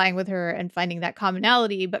identifying with her and finding that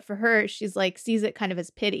commonality, but for her, she's like, sees it kind of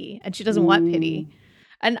as pity, and she doesn't want pity.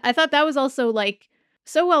 And I thought that was also like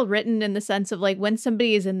so well written in the sense of like when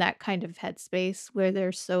somebody is in that kind of headspace where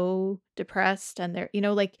they're so depressed and they're,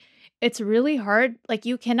 like, it's really hard. Like,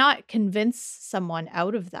 you cannot convince someone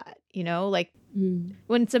out of that, like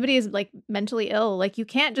when somebody is like mentally ill, like you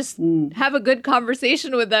can't just have a good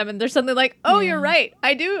conversation with them and they're suddenly like, oh, you're right.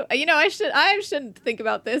 I do. I shouldn't think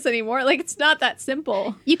about this anymore. Like, it's not that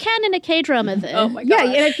simple. You can in a K-drama though. Oh my God.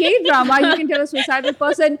 Yeah, in a K-drama, you can tell a suicidal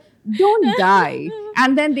person, don't die.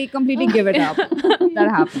 And then they completely give it up. That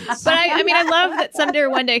happens. But I mean, I love that Someday or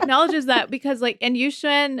One Day acknowledges that because like, and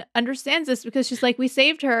Yushun understands this because she's like, we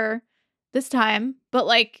saved her this time, but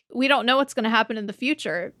like, we don't know what's going to happen in the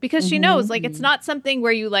future because she knows like, it's not something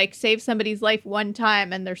where you like save somebody's life one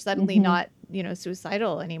time and they're suddenly not,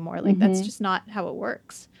 suicidal anymore. Like that's just not how it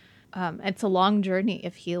works. It's a long journey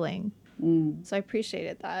of healing. So I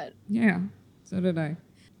appreciated that. Yeah, so did I.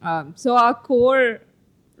 So our core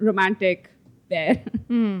romantic pair.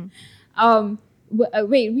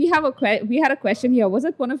 Wait, we had a question here. Was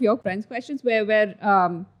it one of your friends' questions where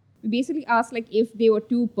we basically asked like if they were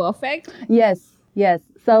too perfect? Yes.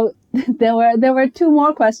 So there were two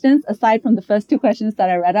more questions aside from the first two questions that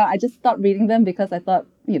I read out. I just stopped reading them because I thought,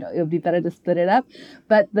 it would be better to split it up.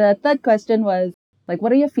 But the third question was, like,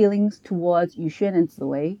 what are your feelings towards Yuxuan and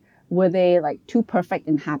Ziwei? Were they like too perfect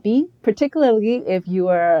and happy? Particularly if you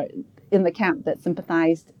were in the camp that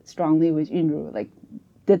sympathized strongly with Yunru, like,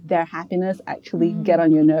 did their happiness actually get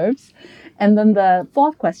on your nerves? And then the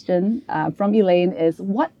fourth question from Elaine is,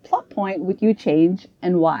 what plot point would you change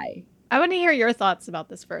and why? I want to hear your thoughts about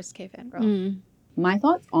this first, kfangurl. My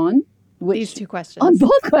thoughts on these two questions. On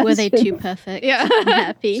both questions. Were they too perfect? Yeah. And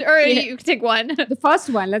happy? Or you could take one. The first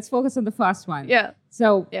one. Let's focus on the first one. Yeah.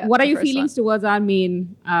 So what are your feelings towards our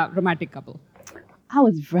main romantic couple? I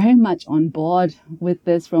was very much on board with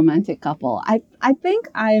this romantic couple. I think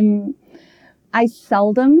I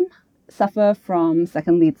seldom suffer from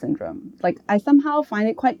second lead syndrome. Like, I somehow find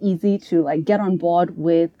it quite easy to like get on board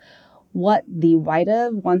with what the writer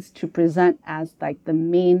wants to present as like the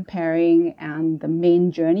main pairing and the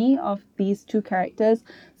main journey of these two characters.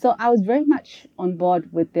 So I was very much on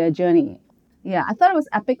board with their journey. Yeah, I thought it was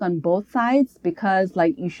epic on both sides because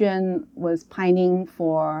like Yuxuan was pining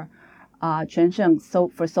for Quan Sheng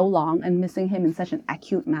for so long and missing him in such an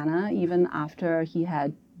acute manner, even after he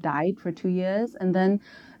had died for 2 years. And then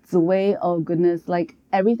Ziwei, oh goodness, like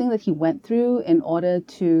everything that he went through in order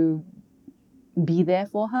to be there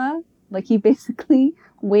for her. Like, he basically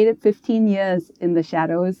waited 15 years in the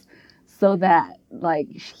shadows so that like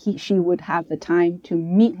she would have the time to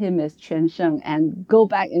meet him as Quan Sheng and go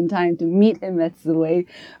back in time to meet him as Ziwei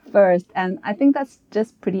first. And I think that's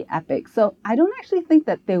just pretty epic. So I don't actually think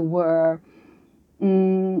that they were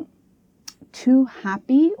too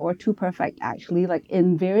happy or too perfect, actually. Like,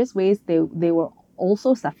 in various ways, they were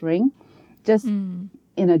also suffering, just in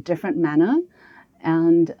a different manner.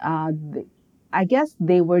 And I guess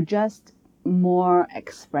they were just more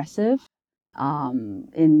expressive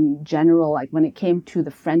in general. Like, when it came to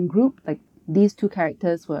the friend group, like, these two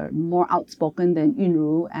characters were more outspoken than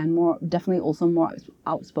Yunru and definitely also more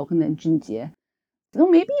outspoken than Junjie. So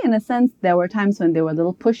maybe in a sense, there were times when they were a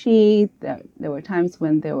little pushy. There were times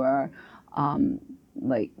when they were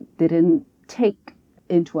didn't take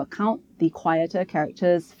into account the quieter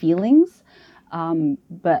characters' feelings.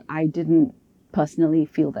 But I didn't personally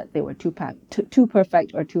feel that they were too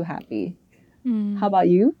perfect or too happy. How about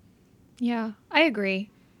you? Yeah, I agree.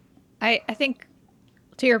 I think,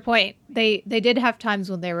 to your point, they did have times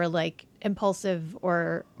when they were like impulsive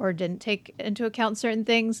or didn't take into account certain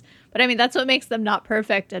things. But I mean, that's what makes them not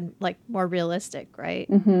perfect and like more realistic, right?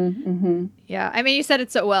 Yeah. I mean, you said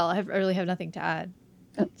it so well. I really have nothing to add.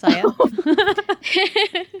 Saya?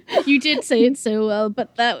 You did say it so well,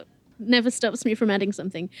 but that never stops me from adding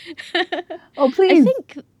something. Oh, please. I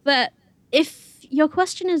think that if your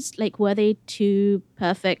question is like, were they too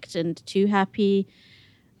perfect and too happy?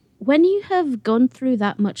 When you have gone through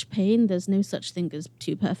that much pain, there's no such thing as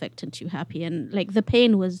too perfect and too happy. And like, the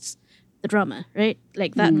pain was the drama, right?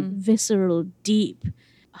 Like, that visceral, deep,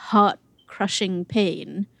 heart-crushing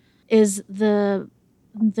pain is the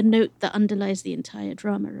note that underlies the entire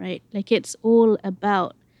drama, right? Like, it's all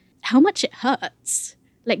about how much it hurts.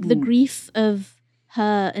 Like, the grief of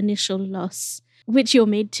her initial loss, which you're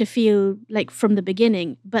made to feel like from the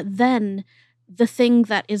beginning. But then the thing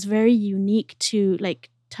that is very unique to like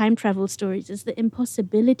time travel stories is the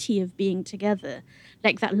impossibility of being together.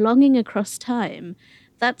 Like, that longing across time,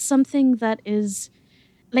 that's something that is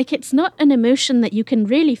like, it's not an emotion that you can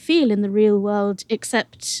really feel in the real world,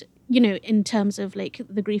 except, in terms of like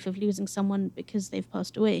the grief of losing someone because they've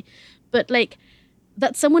passed away. But like,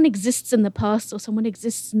 that someone exists in the past or someone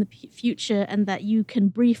exists in the future and that you can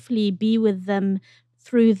briefly be with them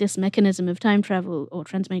through this mechanism of time travel or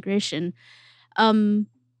transmigration,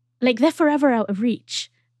 like, they're forever out of reach.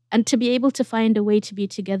 And to be able to find a way to be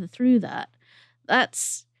together through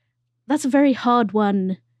that's a very hard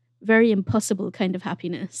one, very impossible kind of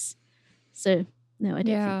happiness. So no, I don't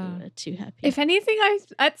think they were too happy. If anything,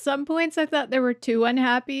 at some points I thought they were too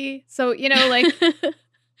unhappy. So, like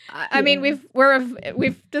I mean,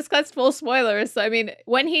 we've discussed full spoilers. So I mean,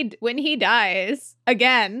 when he dies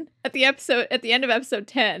again at the end of episode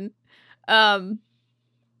 10, I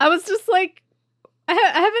was just like,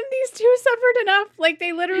 haven't these two suffered enough? Like,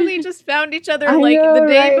 they literally just found each other the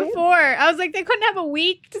day before. I was like, they couldn't have a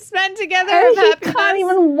week to spend together. And he can't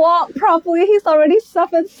even walk properly. He's already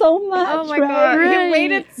suffered so much. Oh my god, he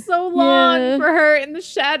waited so long for her in the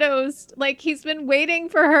shadows. Like, he's been waiting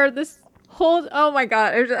for her this whole. Oh my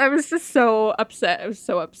god, I was just so upset. I was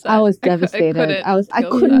so upset. I was devastated. I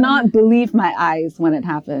could not believe my eyes when it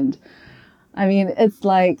happened. I mean, it's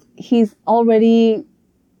like he's already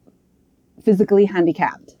physically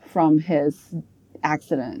handicapped from his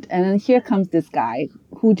accident. And then here comes this guy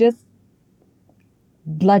who just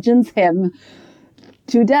bludgeons him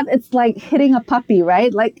to death. It's like hitting a puppy,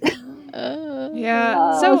 right? Like,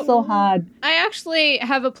 yeah. So hard. I actually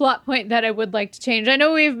have a plot point that I would like to change. I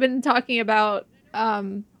know we've been talking about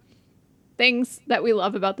things that we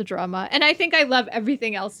love about the drama, and I think I love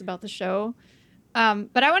everything else about the show.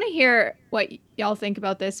 But I want to hear what y'all think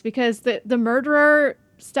about this, because the murderer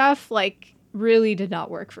stuff, like, really did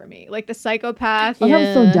not work for me. Like, the psychopath. Oh, that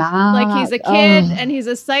was so dark. Like, he's a kid and he's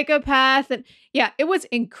a psychopath. And yeah, it was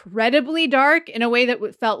incredibly dark in a way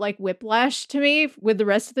that felt like whiplash to me with the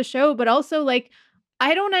rest of the show. But also, like,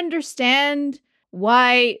 I don't understand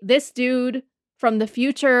why this dude from the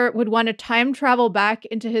future would want to time travel back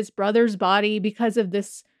into his brother's body because of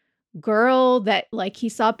this girl that, like, he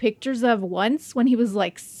saw pictures of once when he was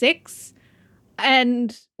like 6,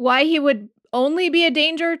 and why he would only be a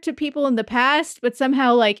danger to people in the past, but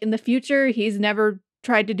somehow, like, in the future he's never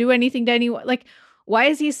tried to do anything to anyone. Like, why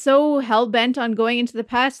is he so hell-bent on going into the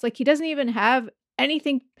past? Like, he doesn't even have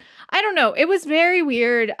anything. I don't know, it was very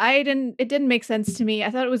weird. It didn't make sense to me. I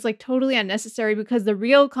thought it was, like, totally unnecessary, because the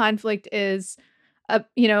real conflict is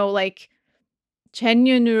like Chen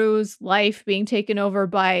Yunru's life being taken over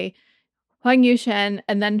by Huang Yushen,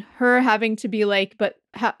 and then her having to be like, but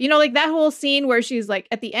how, like that whole scene where she's like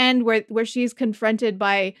at the end where she's confronted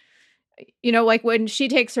by, like when she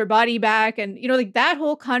takes her body back, and like that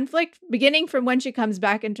whole conflict beginning from when she comes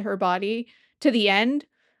back into her body to the end,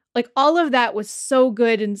 like all of that was so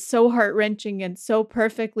good and so heart-wrenching and so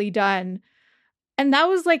perfectly done. And that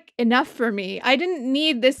was like enough for me. I didn't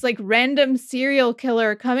need this like random serial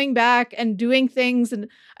killer coming back and doing things. And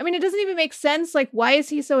I mean, it doesn't even make sense. Like, why is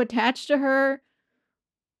he so attached to her?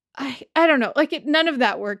 I don't know. Like, none of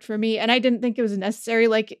that worked for me. And I didn't think it was necessary.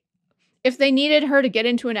 Like, if they needed her to get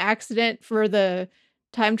into an accident for the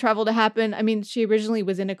time travel to happen, I mean, she originally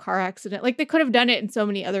was in a car accident. Like, they could have done it in so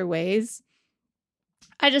many other ways.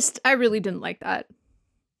 I really didn't like that.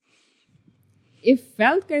 It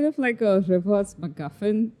felt kind of like a reverse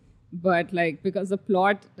MacGuffin, but like, because the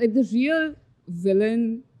plot, like the real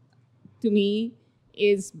villain to me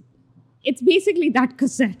it's basically that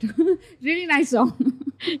cassette. Really nice song.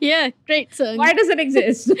 Yeah, great song. Why does it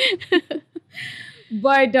exist?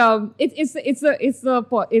 But it's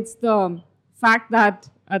the fact that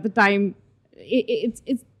at the time it's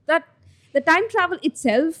that the time travel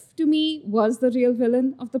itself to me was the real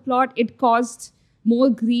villain of the plot. It caused more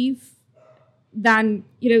grief than,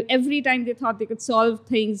 every time they thought they could solve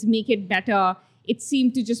things, make it better, it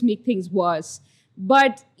seemed to just make things worse.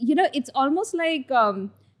 But, it's almost like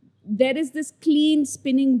there is this clean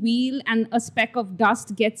spinning wheel and a speck of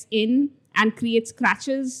dust gets in and creates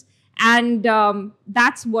scratches. And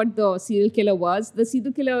that's what the serial killer was. The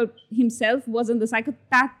serial killer himself the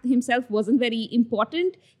psychopath himself wasn't very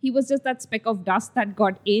important. He was just that speck of dust that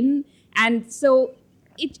got in. And so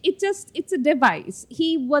it's a device.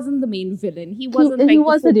 He wasn't the main villain. He wasn't he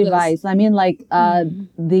was a device. I mean, like,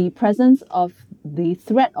 the presence of the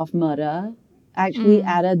threat of murder actually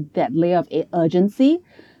added that layer of urgency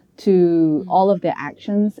to all of their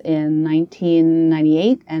actions in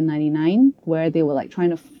 1998 and 99, where they were like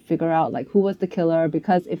trying to figure out like who was the killer,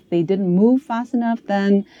 because if they didn't move fast enough,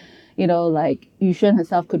 then like Yushen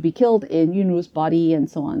herself could be killed in Yunru's body and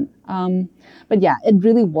so on. But yeah, it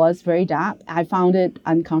really was very dark. I found it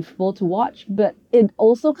uncomfortable to watch, but it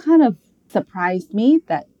also kind of surprised me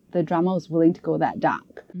that the drama was willing to go that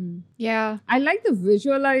dark. Yeah. I like the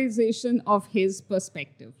visualization of his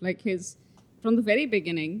perspective, like from the very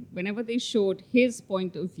beginning, whenever they showed his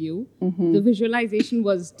point of view, the visualization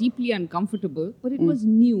was deeply uncomfortable, but it was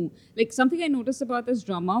new. Like, something I noticed about this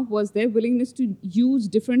drama was their willingness to use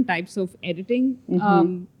different types of editing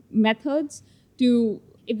methods to,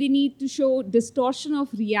 if they need to show distortion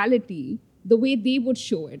of reality, the way they would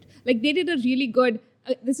show it. Like, they did a really good,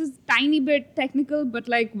 this is tiny bit technical, but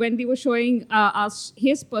like when they were showing us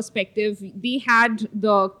his perspective, they had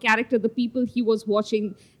the character, the people he was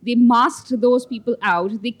watching, they masked those people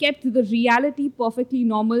out. They kept the reality perfectly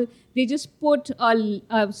normal. They just put a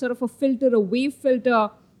sort of a filter, a wave filter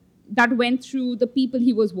that went through the people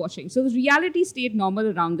he was watching. So the reality stayed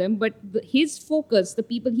normal around them, but his focus, the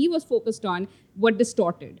people he was focused on, were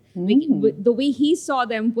distorted. Like, the way he saw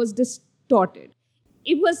them was distorted.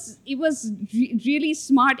 It was really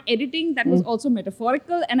smart editing that was also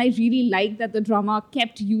metaphorical, and I really liked that the drama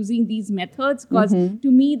kept using these methods, because to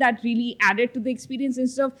me that really added to the experience,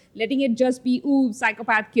 instead of letting it just be, ooh,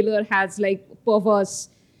 psychopath killer has like perverse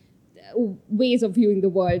ways of viewing the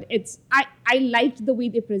world. I liked the way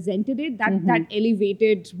they presented it, that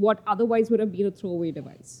elevated what otherwise would have been a throwaway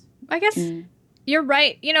device. I guess You're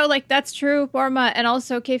right. You know, like that's true, Borma, and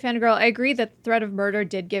also kfangurl. I agree that the threat of murder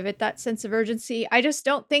did give it that sense of urgency. I just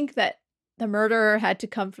don't think that the murderer had to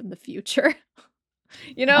come from the future.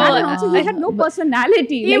 You know, And also he had no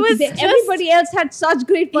personality. He was everybody else had such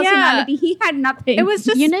great personality. He had nothing. It was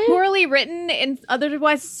just poorly written in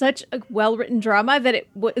otherwise such a well-written drama that it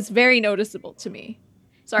was very noticeable to me.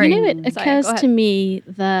 Sorry. You know, it occurs to me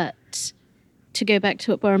that, to go back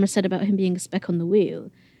to what Borma said about him being a speck on the wheel,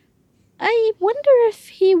 I wonder if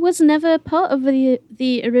he was never part of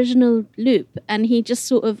the original loop and he just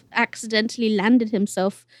sort of accidentally landed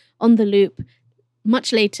himself on the loop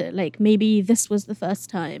much later. Like maybe this was the first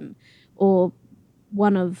time or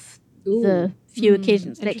one of the few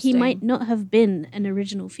occasions. Like he might not have been an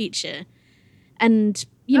original feature. And,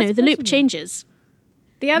 you know, the loop changes.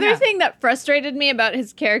 The other thing that frustrated me about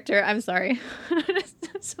his character, I'm sorry.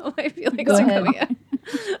 So I feel like I'm coming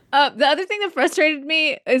out. The other thing that frustrated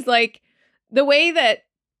me is like the way that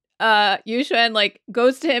Yuxuan like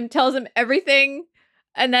goes to him, tells him everything,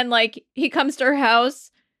 and then like he comes to her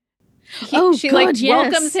house. She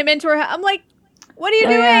welcomes him into her house. I'm like, what are you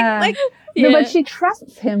doing? Yeah. Like, no, but she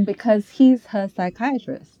trusts him because he's her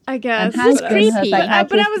psychiatrist. I guess. And has been her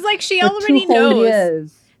But I was like, she already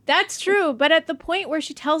knows. That's true. But at the point where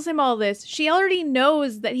she tells him all this, she already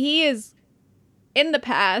knows that he is in the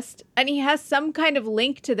past and he has some kind of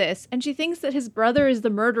link to this. And she thinks that his brother is the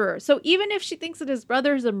murderer. So even if she thinks that his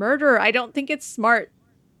brother is a murderer, I don't think it's smart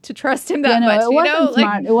to trust him that much. It wasn't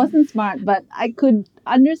smart. It wasn't smart, but I could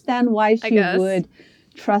understand why she would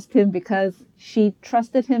trust him because she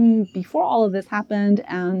trusted him before all of this happened.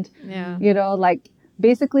 And, you know, like,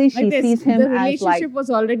 basically she sees him as like... The relationship was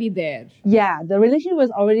already there. Yeah, the relationship was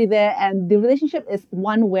already there. And the relationship is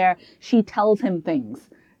one where she tells him things,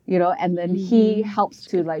 you know, and then he helps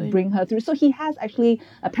to like bring her through. So he has actually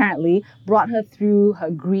apparently brought her through her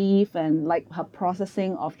grief and like her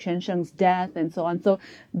processing of Chen Sheng's death and so on. So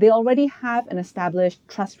they already have an established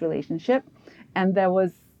trust relationship. And there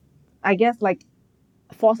was, I guess, like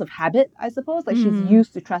a force of habit, I suppose. Like she's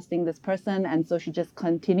used to trusting this person. And so she just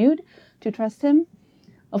continued to trust him.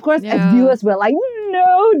 Of course, as viewers, we're like,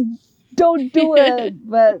 no, don't do it.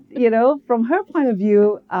 But, you know, from her point of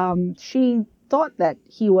view, she thought that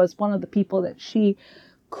he was one of the people that she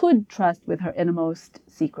could trust with her innermost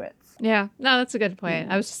secrets. Yeah, no, that's a good point.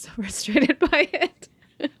 I was just so frustrated by it.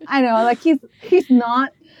 I know, like he's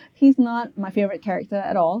not my favorite character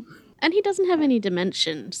at all. And he doesn't have any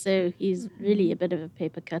dimension, so he's really a bit of a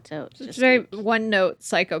paper cutout. Just very one-note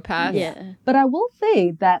psychopath. Yeah. But I will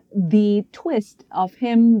say that the twist of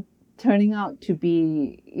him turning out to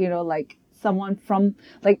be, you know, like someone from,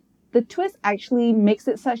 like, the twist actually makes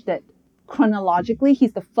it such that chronologically,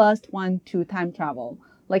 he's the first one to time travel.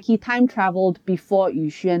 Like he time traveled before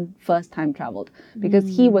Yuxuan first time traveled because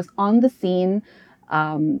he was on the scene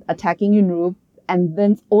attacking Yunru, and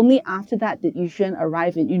then only after that did Yuxuan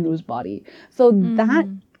arrive in Yunru's body. So that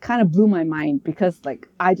kind of blew my mind because like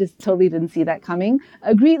I just totally didn't see that coming.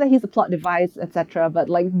 Agree that he's a plot device, etc. But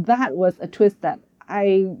like that was a twist that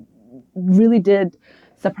I really did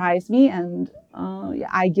surprise me, and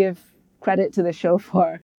I give credit to the show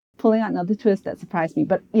for pulling out another twist that surprised me.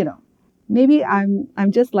 But you know, maybe I'm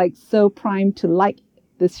just like so primed to like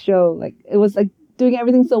this show. Like it was like doing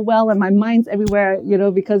everything so well and my mind's everywhere, you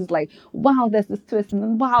know, because like, wow, there's this twist and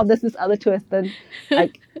then wow, there's this other twist, and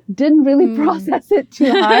like didn't really process it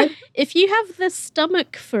too hard. If you have the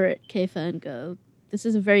stomach for it, kfangurl, this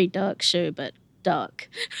is a very dark show, but dark.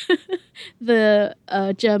 The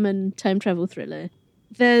German time travel thriller.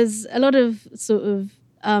 There's a lot of sort of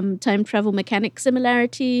time travel mechanic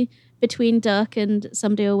similarity between Dark and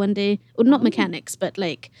Someday or One Day. Or not mechanics, but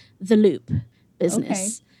like the loop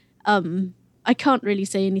business. Okay. I can't really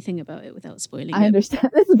say anything about it without spoiling it. I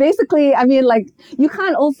understand. This is basically, I mean, like, you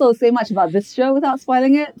can't also say much about this show without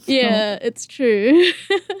spoiling it. So. Yeah, it's true.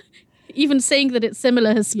 Even saying that it's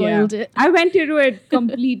similar has spoiled it. I went into it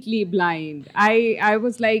completely blind. I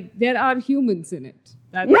was like, there are humans in it.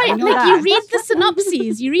 Right, like you read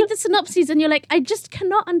the synopses and you're like, I just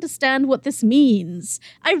cannot understand what this means.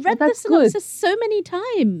 I read the synopsis so many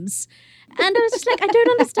times. And I was just like, I don't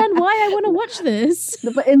understand why I want to watch this.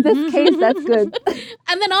 But in this case, that's good.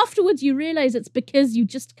 And then afterwards you realize it's because you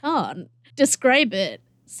just can't describe it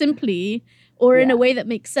simply or in a way that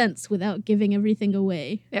makes sense without giving everything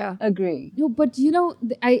away. Yeah. Agree. No, but you know,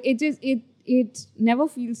 it never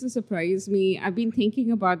fails to surprise me. I've been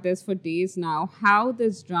thinking about this for days now, how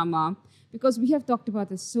this drama, because we have talked about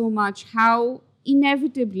this so much, how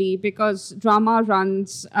inevitably, because drama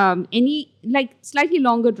runs any, like slightly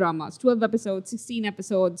longer dramas, 12 episodes, 16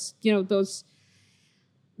 episodes, you know, those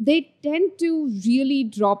they tend to really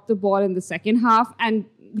drop the ball in the second half. And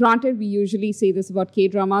granted, we usually say this about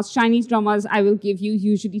K-dramas. Chinese dramas, I will give you,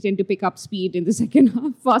 usually tend to pick up speed in the second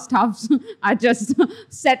half. First halves are just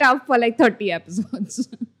set up for like 30 episodes.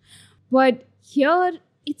 But here,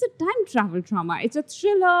 it's a time travel drama. It's a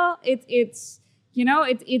thriller. It's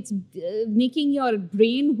making your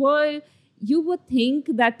brain whirl. You would think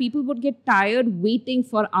that people would get tired waiting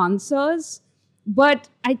for answers. But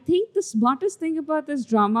I think the smartest thing about this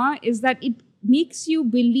drama is that it makes you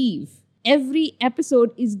believe every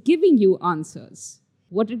episode is giving you answers.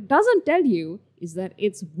 What it doesn't tell you is that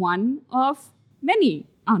it's one of many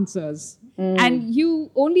answers. And you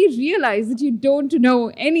only realize that you don't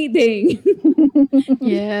know anything.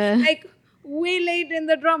 Yeah. Like way late in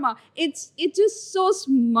the drama. It's just so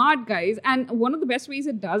smart, guys. And one of the best ways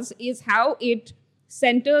it does is how it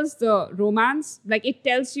centers the romance. Like it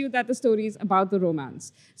tells you that the story is about the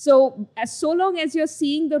romance. So long as you're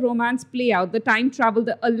seeing the romance play out, the time travel,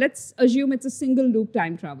 let's assume it's a single loop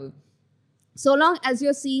time travel. So long as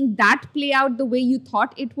you're seeing that play out the way you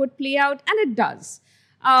thought it would play out, and it does.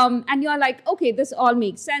 And you're like, okay, this all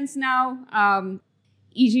makes sense now.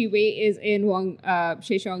 E.G. Wei is in Wang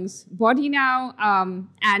Sheshong's body now.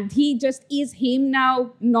 And he just is him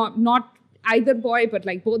now, not either boy, but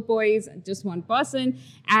like both boys, just one person.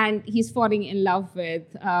 And he's falling in love with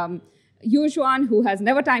Yu Xuan, who has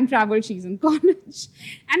never time traveled. She's in college.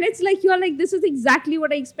 And it's like, you're like, this is exactly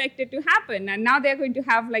what I expected to happen. And now they're going to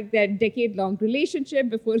have like their decade-long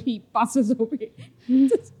relationship before he passes away.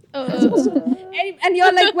 And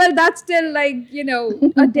you're like, well, that's still like,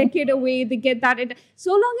 a decade away. They get that.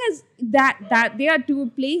 So long as that they are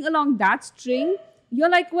playing along that string, you're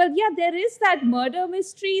like, well, yeah, there is that murder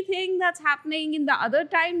mystery thing that's happening in the other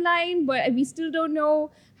timeline, but we still don't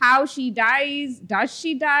know how she dies. Does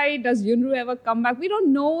she die? Does Yunru ever come back? We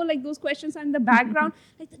don't know. Like, those questions are in the background.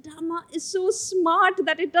 Like, the drama is so smart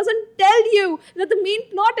that it doesn't tell you that the main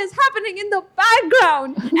plot is happening in the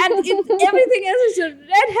background, and everything else is a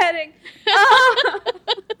red herring.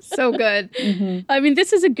 So good. I mean,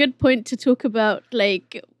 this is a good point to talk about,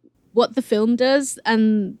 like, what the film does.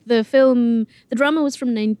 And the drama was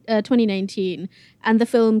from 2019, and the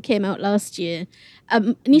film came out last year.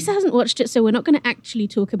 Nisa hasn't watched it, so we're not going to actually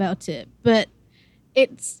talk about it, but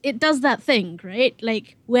it does that thing, right?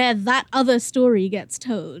 Like, where that other story gets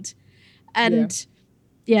told. And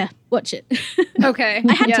yeah watch it. Okay.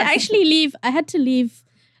 I had to leave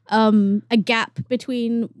a gap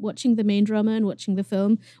between watching the main drama and watching the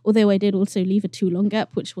film, although I did also leave a too long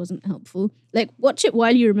gap, which wasn't helpful. Like, watch it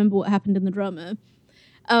while you remember what happened in the drama,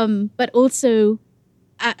 but also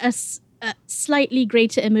a slightly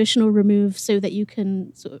greater emotional remove so that you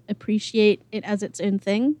can sort of appreciate it as its own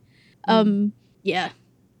thing.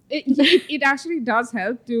 It actually does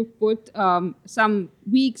help to put some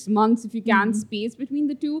weeks, months, if you can, space between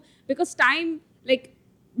the two, because time, like,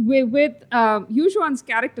 with Yu Xuan's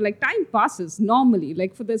character, like, time passes normally.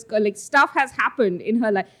 Like, for this girl, like, stuff has happened in her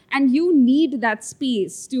life, and you need that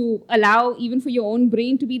space to allow even for your own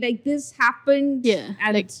brain to be like, this happened,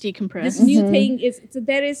 and like decompress. This new thing is, so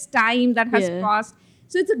there is time that has passed.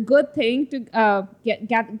 So it's a good thing to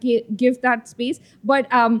give that space. But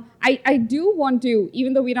I do want to,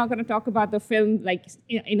 even though we're not going to talk about the film like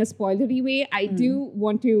in a spoilery way, I do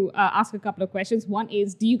want to ask a couple of questions. One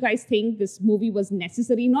is, do you guys think this movie was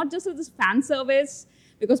necessary? Not just as this fan service,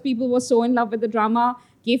 because people were so in love with the drama.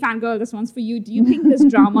 Kfangurl, this one's for you. Do you think this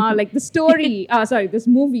drama, like the story, this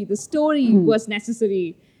movie, the story was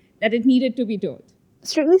necessary, that it needed to be told?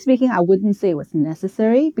 Strictly speaking, I wouldn't say it was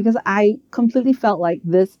necessary, because I completely felt like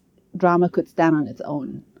this drama could stand on its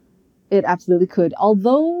own. It absolutely could.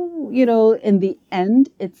 Although, in the end,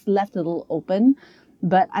 it's left a little open.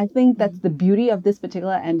 But I think that's the beauty of this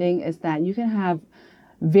particular ending, is that you can have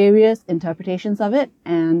various interpretations of it,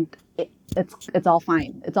 and it's all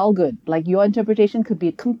fine. It's all good. Like, your interpretation could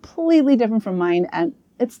be completely different from mine, and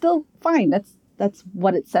it's still fine. That's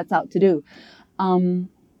what it sets out to do.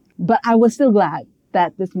 But I was still glad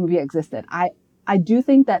that this movie existed. I do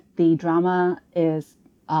think that the drama is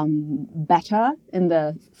better in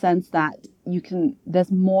the sense that there's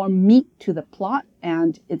more meat to the plot,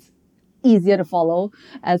 and it's easier to follow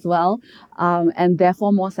as well, and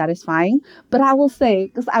therefore more satisfying. But I will say,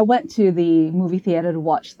 because I went to the movie theater to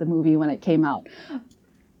watch the movie when it came out,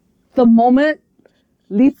 the moment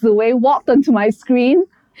Li Ziwei walked onto my screen,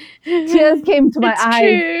 tears came to my eyes.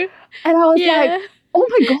 True. And I was like, oh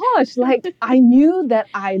my gosh, like, I knew that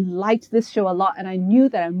I liked this show a lot, and I knew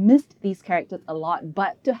that I missed these characters a lot,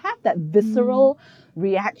 but to have that visceral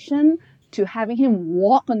reaction to having him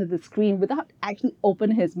walk onto the screen without actually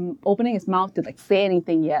opening his mouth to like say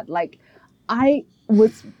anything yet, like, I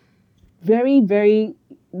was very, very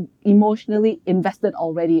emotionally invested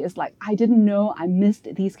already. It's like I didn't know I missed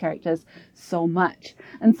these characters so much.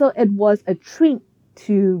 And so it was a treat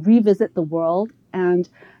to revisit the world and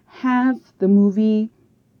have the movie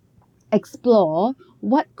explore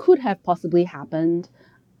what could have possibly happened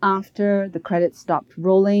after the credits stopped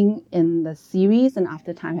rolling in the series and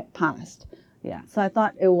after time had passed. Yeah, so I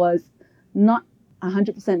thought it was not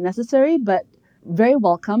 100% necessary, but very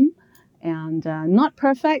welcome and not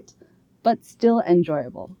perfect, but still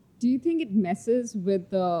enjoyable. Do you think it messes with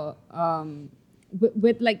the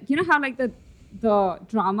with like, you know how like the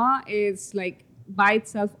drama is like by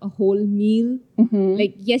itself a whole meal? Mm-hmm.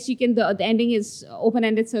 Like, yes, you can, the ending is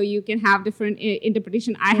open-ended, so you can have different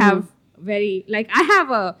interpretation. I have very, like, I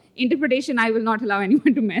have a interpretation I will not allow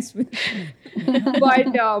anyone to mess with. But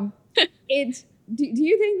it's, do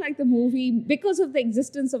you think like the movie, because of the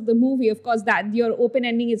existence of the movie, of course, that your open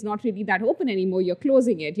ending is not really that open anymore, you're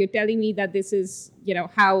closing it, you're telling me that this is, you know,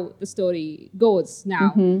 how the story goes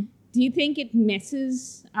now. Do you think it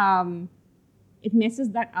messes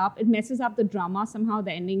that up? It messes up the drama somehow,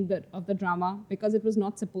 the ending of the drama, because it was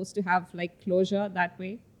not supposed to have like closure that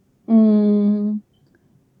way?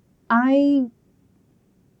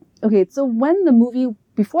 Okay, so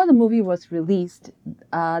before the movie was released,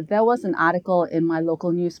 there was an article in my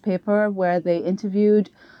local newspaper where they interviewed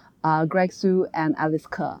Greg Sue and Alice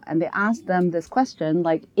Kerr, and they asked them this question,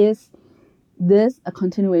 like, is this a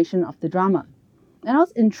continuation of the drama? And I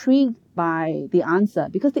was intrigued by the answer,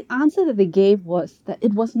 because the answer that they gave was that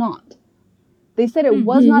it was not. They said it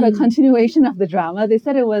was not a continuation of the drama. They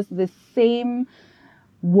said it was the same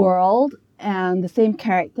world and the same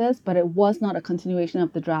characters, but it was not a continuation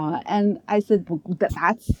of the drama. And I said, well,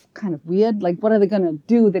 that's kind of weird. Like, what are they going to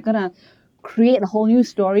do? They're going to create a whole new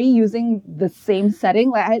story using the same setting?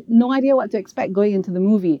 Like, I had no idea what to expect going into the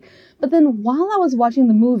movie. But then while I was watching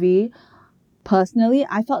the movie, personally,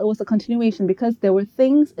 I felt it was a continuation because there were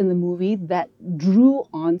things in the movie that drew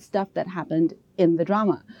on stuff that happened in the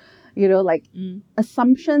drama. You know, like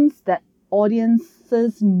assumptions that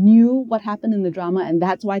audiences knew what happened in the drama, and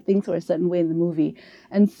that's why things were a certain way in the movie.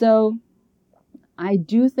 And so I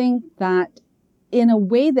do think that in a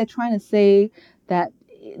way they're trying to say that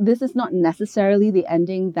this is not necessarily the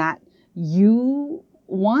ending that you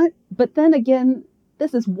want, but then again,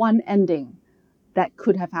 this is one ending that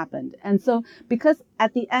could have happened. And so because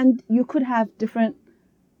at the end you could have different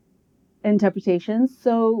interpretations,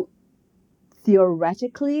 so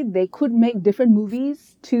theoretically, they could make different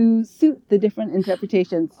movies to suit the different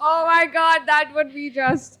interpretations. Oh my God, that would be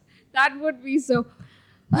so...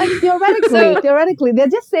 Theoretically, they're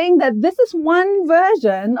just saying that this is one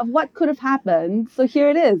version of what could have happened. So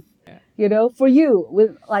here it is, you know, for you,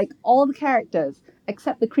 with like all the characters,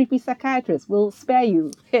 except the creepy psychiatrist. We'll spare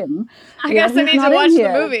you him. I guess I need to watch the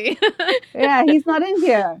movie. Yeah, he's not in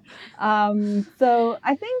here. So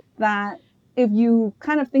I think that if you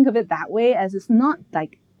kind of think of it that way, as it's not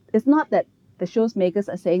that the show's makers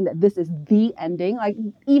are saying that this is the ending. Like,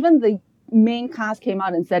 even the main cast came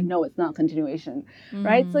out and said, no, it's not continuation,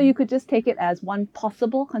 right? So you could just take it as one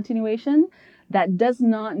possible continuation. That does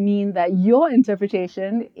not mean that your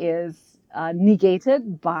interpretation is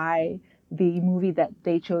negated by the movie that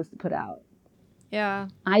they chose to put out. Yeah.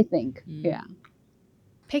 I think, yeah.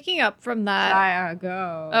 Picking up from that... Saya,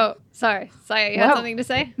 go. Oh, sorry. Saya, you had something to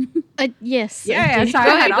say? Yes. Yeah,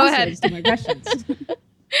 Saya had answers to my questions.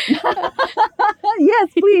 Yes,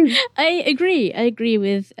 please. I agree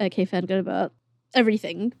with kfangurl about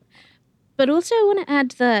everything. But also I want to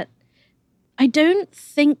add that I don't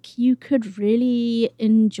think you could really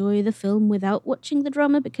enjoy the film without watching the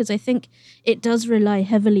drama, because I think it does rely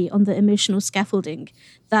heavily on the emotional scaffolding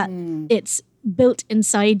that it's built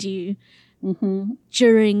inside you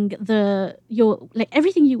during your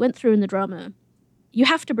everything you went through in the drama. You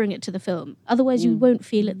have to bring it to the film. Otherwise, you won't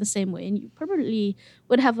feel it the same way, and you probably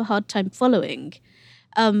would have a hard time following.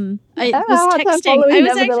 I was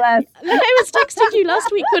texting you last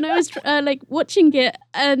week when I was watching it,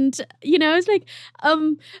 and I was like, I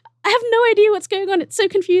have no idea what's going on. It's so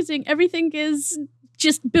confusing. Everything is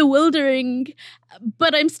just bewildering,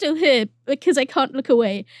 but I'm still here because I can't look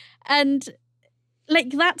away. And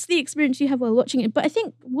that's the experience you have while watching it. But I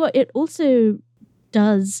think what it also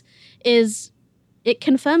does is it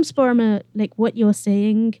confirms, Borma, what you're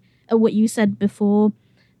saying, or what you said before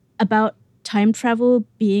about time travel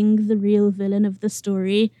being the real villain of the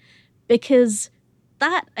story, because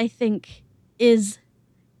that, I think, is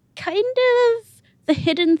kind of the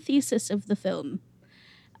hidden thesis of the film.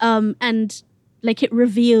 And it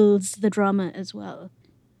reveals the drama as well.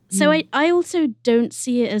 So I also don't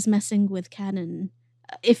see it as messing with canon.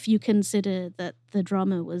 if you consider that the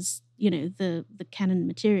drama was, the canon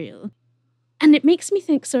material. And it makes me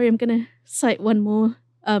think, sorry, I'm going to cite one more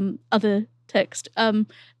other text.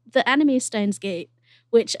 The anime Steins Gate,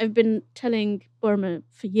 which I've been telling Borma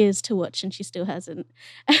for years to watch, and she still hasn't.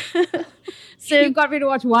 So you got me to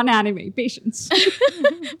watch one anime. Patience.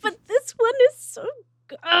 But this one is so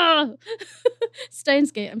good.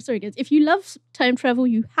 Steins Gate. I'm sorry, guys. If you love time travel,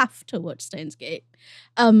 you have to watch Steins Gate.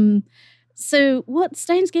 So what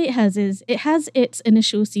Steins Gate has is it has its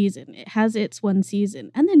initial season. It has its one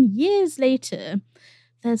season. And then years later,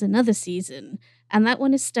 there's another season. And that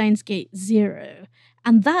one is Steins Gate 0.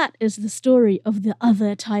 And that is the story of the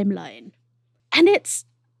other timeline. And it's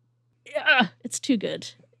too good.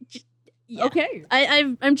 Yeah. Okay.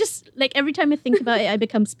 I'm just, like, every time I think about it, I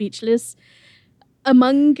become speechless.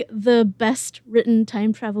 Among the best written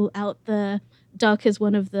time travel out there, Dark is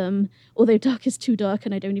one of them, although Dark is too dark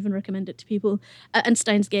and I don't even recommend it to people. And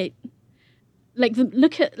Steins Gate. Like,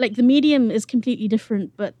 the medium is completely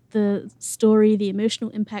different, but the story, the emotional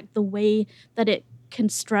impact, the way that it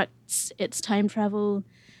constructs its time travel,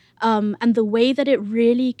 and the way that it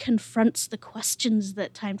really confronts the questions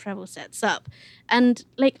that time travel sets up. And,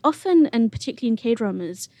 like, often, and particularly in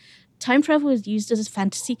K-dramas, time travel is used as a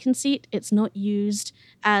fantasy conceit. It's not used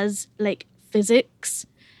as, like, physics.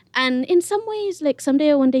 And in some ways, like,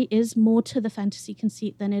 Someday or One Day is more to the fantasy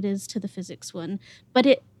conceit than it is to the physics one. But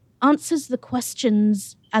it answers the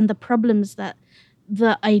questions and the problems that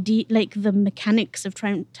the idea, like, the mechanics of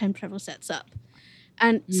time travel sets up.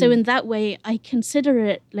 And so in that way, I consider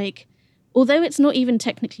it, like, although it's not even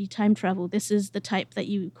technically time travel, this is the type that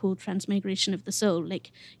you call transmigration of the soul.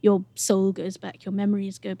 Like, your soul goes back, your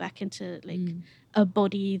memories go back into, like, a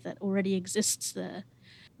body that already exists there.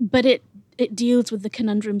 But it deals with the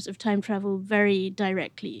conundrums of time travel very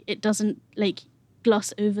directly. It doesn't, like,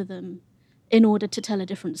 gloss over them in order to tell a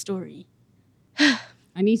different story.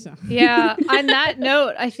 Anissa. Yeah, on that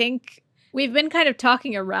note, I think we've been kind of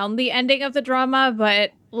talking around the ending of the drama,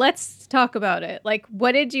 but let's talk about it. Like,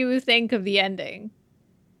 what did you think of the ending?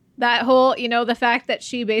 That whole, the fact that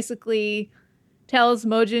she basically tells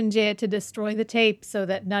Mo Jin-jae to destroy the tape so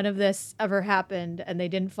that none of this ever happened and they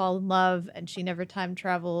didn't fall in love and she never time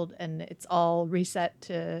traveled and it's all reset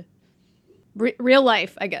to real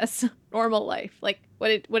life, I guess. Normal life. Like, what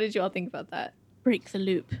did you all think about that? Break the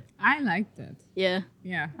loop. I liked it. Yeah.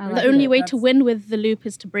 Yeah. The only way to win with the loop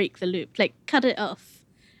is to break the loop. Like, cut it off.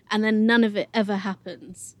 And then none of it ever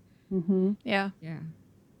happens. Mm-hmm. Yeah. Yeah.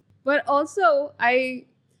 But also,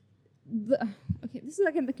 this is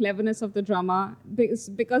again the cleverness of the drama,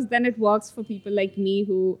 because then it works for people like me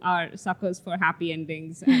who are suckers for happy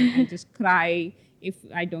endings and just cry if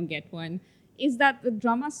I don't get one, is that the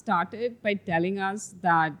drama started by telling us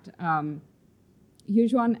that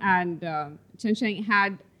Yujuan and Chen Sheng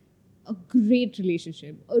had a great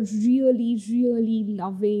relationship, a really, really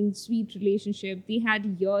loving, sweet relationship. They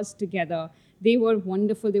had years together. They were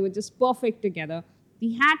wonderful. They were just perfect together.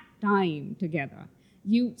 They had time together.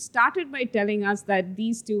 You started by telling us that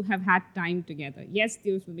these two have had time together. Yes,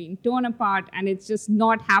 they've been torn apart and it's just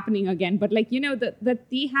not happening again. But, like, that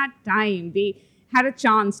they had time. They had a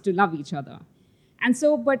chance to love each other. And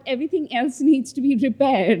so, but everything else needs to be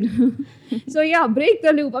repaired. So, yeah, break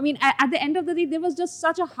the loop. I mean, at the end of the day, there was just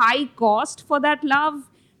such a high cost for that love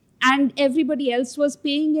and everybody else was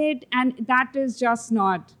paying it. And that is just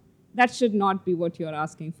that should not be what you're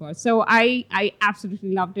asking for. So I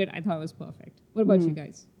absolutely loved it. I thought it was perfect. What about you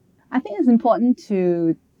guys? I think it's important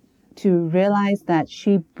to realize that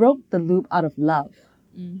she broke the loop out of love.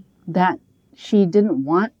 That she didn't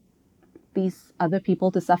want these other people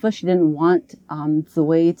to suffer. She didn't want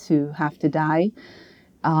Ziwei to have to die.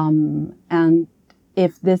 And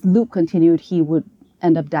if this loop continued, he would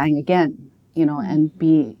end up dying again, and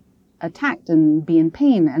be attacked and be in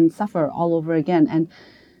pain and suffer all over again. And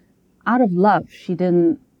out of love, she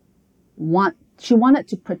wanted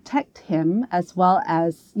to protect him as well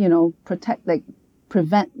as,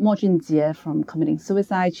 prevent Mo Jin-jae from committing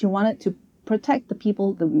suicide. She wanted to protect the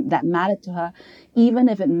people that mattered to her, even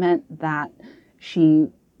if it meant that she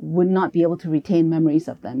would not be able to retain memories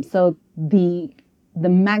of them. So the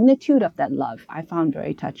magnitude of that love I found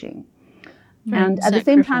very touching. And at the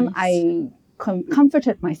same time, I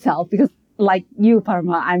comforted myself because, like you,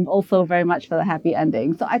 Parma, I'm also very much for the happy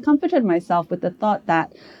ending. So I comforted myself with the thought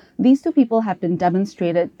that these two people have been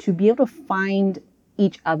demonstrated to be able to find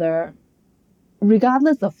each other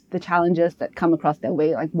regardless of the challenges that come across their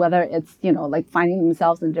way, like whether it's, like finding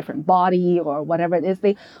themselves in a different body or whatever it is,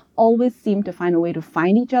 they always seem to find a way to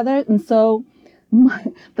find each other. And so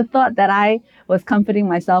the thought that I was comforting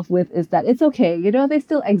myself with is that it's okay, they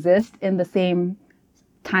still exist in the same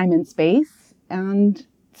time and space. And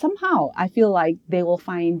somehow I feel like they will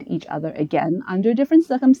find each other again under different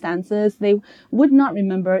circumstances. They would not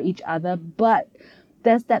remember each other, but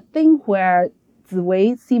there's that thing where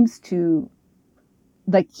Ziwei seems to,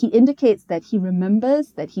 like, he indicates that he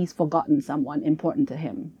remembers that he's forgotten someone important to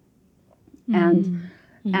him.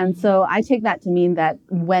 And so I take that to mean that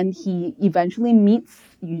when he eventually meets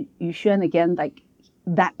Yu Xuan again, like,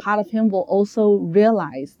 that part of him will also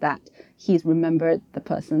realize that he's remembered the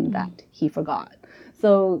person that he forgot.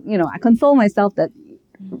 So, I console myself that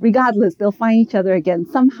regardless, they'll find each other again.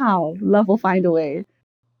 Somehow, love will find a way.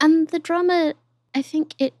 And the drama, I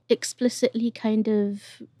think it explicitly kind of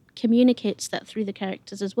communicates that through the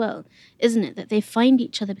characters as well, isn't it? That they find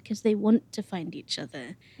each other because they want to find each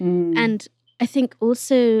other. And I think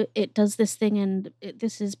also it does this thing, and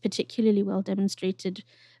this is particularly well demonstrated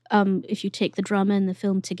if you take the drama and the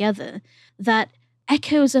film together, that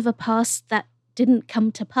echoes of a past that didn't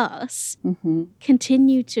come to pass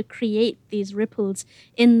continue to create these ripples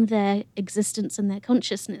in their existence and their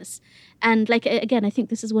consciousness. And like, again, I think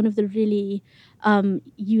this is one of the really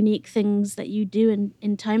unique things that you do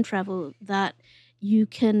in time travel, that you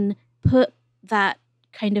can put that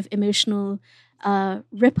kind of emotional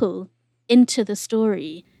ripple into the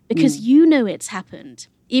story because you know it's happened,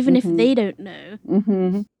 even if they don't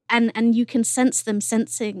know. And you can sense them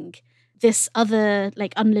sensing this other,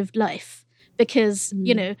 like, unlived life because,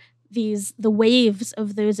 the waves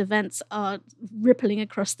of those events are rippling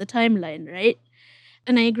across the timeline, right?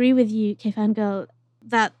 And I agree with you, kfangurl,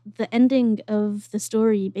 that the ending of the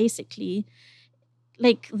story, basically,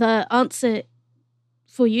 like, the answer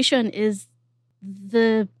for Yu Xuan is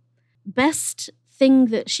the best thing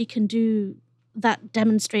that she can do that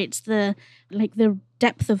demonstrates the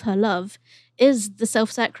depth of her love is the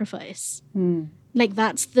self-sacrifice. Like,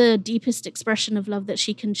 that's the deepest expression of love that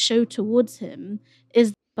she can show towards him,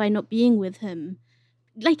 is by not being with him.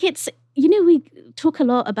 Like, it's, we talk a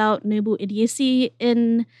lot about noble idiocy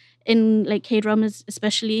in like K-dramas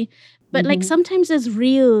especially, but like sometimes there's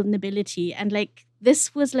real nobility, and like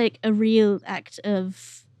this was like a real act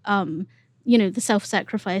of the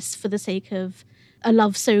self-sacrifice for the sake of a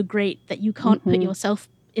love so great that you can't put yourself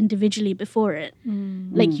individually before it.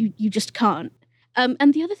 Like, you just can't.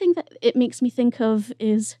 And the other thing that it makes me think of,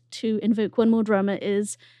 is to invoke one more drama,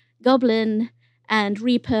 is Goblin and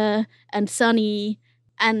Reaper and Sunny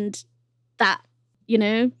and that,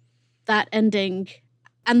 that ending.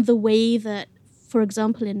 And the way that, for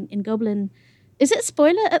example, in Goblin, is it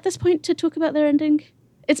spoiler at this point to talk about their ending?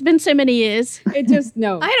 It's been so many years. It just,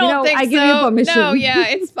 no. I don't think I so. give you permission. No, yeah,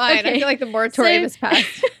 it's fine. Okay. I feel like the moratorium is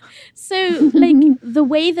passed. So, like, the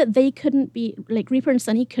way that they couldn't be, like, Reaper and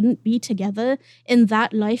Sunny couldn't be together in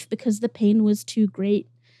that life because the pain was too great.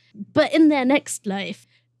 But in their next life,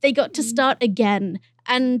 they got to start again.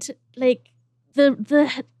 And, like,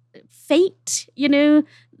 the fate,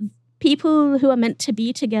 people who are meant to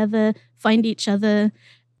be together find each other,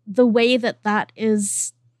 the way that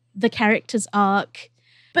is the character's arc,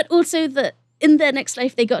 but also that in their next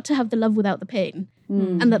life, they got to have the love without the pain.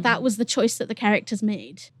 And that was the choice that the characters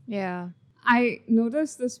made. Yeah. I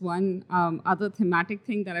noticed this one other thematic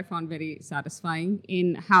thing that I found very satisfying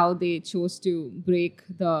in how they chose to break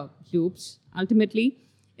the loops ultimately,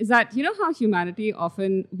 is that, how humanity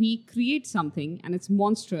often, we create something and it's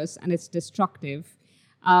monstrous and it's destructive.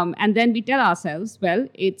 And then we tell ourselves, well,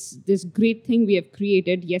 it's this great thing we have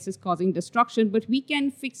created. Yes, it's causing destruction, but we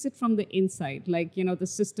can fix it from the inside. Like, the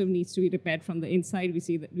system needs to be repaired from the inside.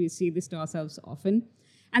 We see this to ourselves often.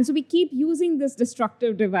 And so we keep using this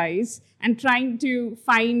destructive device and trying to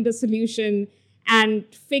find a solution and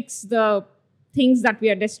fix the things that we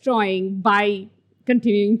are destroying by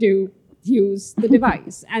continuing to use the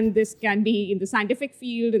device. And this can be in the scientific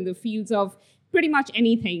field, in the fields of pretty much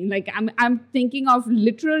anything. Like, I'm thinking of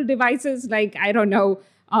literal devices, like, I don't know,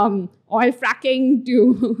 oil fracking,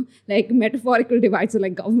 to like metaphorical devices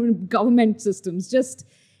like government systems. Just,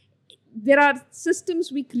 there are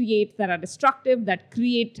systems we create that are destructive, that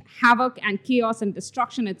create havoc and chaos and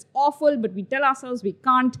destruction. It's awful, but we tell ourselves we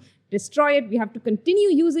can't destroy it. We have to continue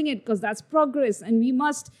using it because that's progress, and we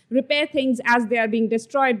must repair things as they are being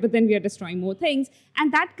destroyed, but then we are destroying more things.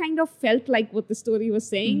 And that kind of felt like what the story was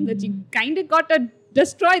saying, that you kind of got to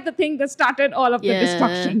destroy the thing that started all of the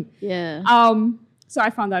destruction. Yeah. So I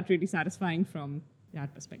found that really satisfying from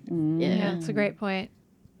that perspective. Yeah, that's a great point.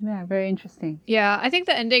 Yeah, very interesting. Yeah, I think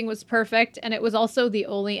the ending was perfect, and it was also the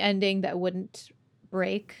only ending that wouldn't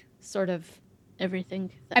break sort of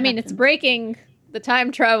everything. It's breaking the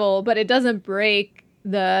time travel, but it doesn't break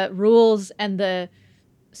the rules and the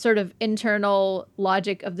sort of internal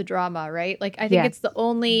logic of the drama, right? Like, I think it's the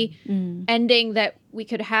only ending that we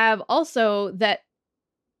could have also that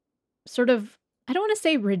sort of, I don't want to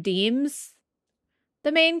say redeems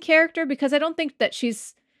the main character, because I don't think that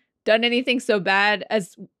she's done anything so bad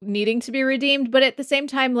as needing to be redeemed. But at the same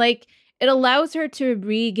time, like, it allows her to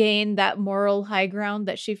regain that moral high ground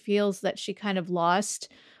that she feels that she kind of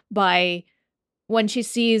lost by when she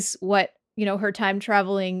sees what, you know, her time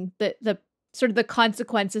traveling, the sort of the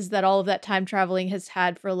consequences that all of that time traveling has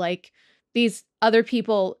had for like these other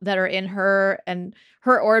people that are in her and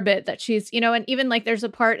her orbit that she's, you know, and even like there's a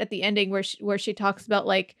part at the ending where she talks about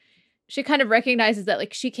like, she kind of recognizes that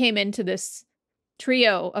like she came into this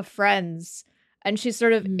trio of friends and she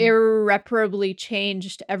sort of irreparably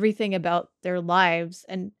changed everything about their lives.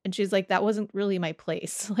 And she's like, that wasn't really my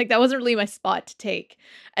place. Like, that wasn't really my spot to take.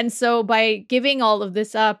 And so by giving all of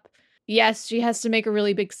this up, yes, she has to make a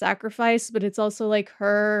really big sacrifice, but it's also like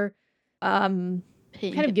her kind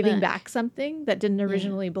of giving back something that didn't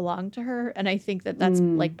originally belong to her. And I think that that's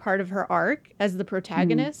like part of her arc as the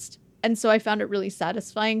protagonist. And so I found it really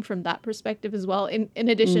satisfying from that perspective as well, in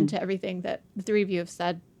addition to everything that the three of you have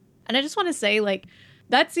said. And I just want to say, like,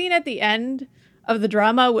 that scene at the end of the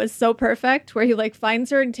drama was so perfect, where he like finds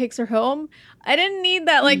her and takes her home. I didn't need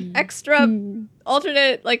that like extra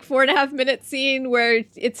alternate like 4.5 minute scene where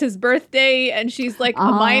it's his birthday and she's like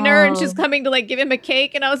a minor and she's coming to like give him a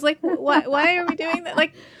cake. And I was like, why are we doing that?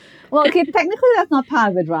 Like, well, okay, technically that's not part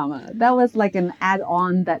of the drama. That was like an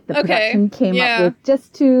add-on that the production came up with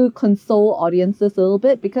just to console audiences a little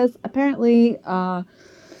bit, because apparently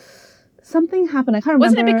something happened. I can't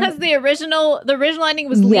remember. Wasn't it because the original ending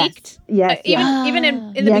was leaked? Yes. Even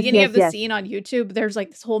in the beginning of the scene on YouTube, there's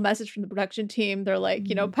like this whole message from the production team. They're like,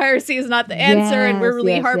 you know, piracy is not the answer, and we're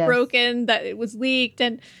really heartbroken that it was leaked,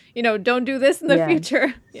 and you know, don't do this in the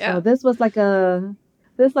future. Yeah. So this was like a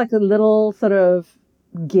little sort of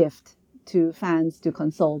gift to fans to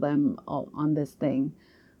console them on this thing.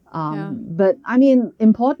 But I mean,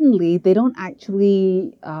 importantly, they don't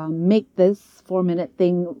actually make this 4-minute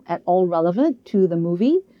thing at all relevant to the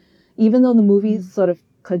movie, even though the movie sort of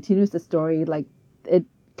continues the story. Like, it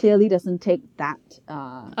clearly doesn't take that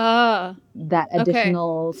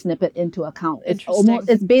additional snippet into account.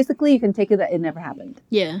 It's basically, you can take it that it never happened.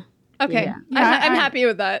 Yeah. Okay. Yeah. I'm happy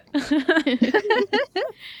with that.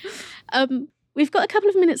 We've got a couple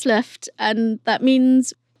of minutes left, and that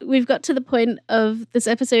means we've got to the point of this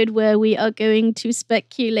episode where we are going to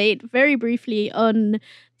speculate very briefly on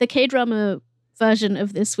the K-drama version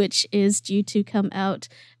of this, which is due to come out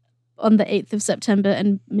on the 8th of September.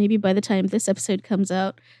 And maybe by the time this episode comes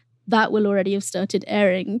out, that will already have started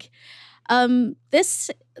airing.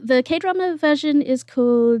 The K-drama version is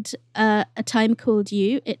called A Time Called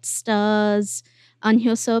You. It stars An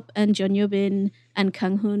Hyo-sop and Jeon Yo-bin and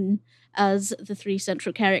Kang Hoon as the three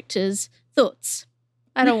central characters. Thoughts?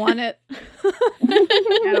 I don't want it.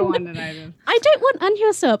 I don't want it either. I don't want An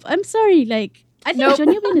Hyo-sop. I'm sorry. Like, I think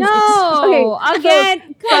Jeon Yo-bin is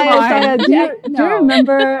again. Come on.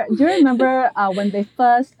 Do you remember when they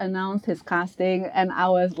first announced his casting, and I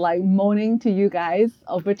was like moaning to you guys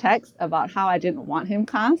over text about how I didn't want him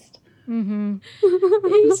cast?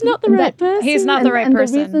 He's not the right person. He's not the right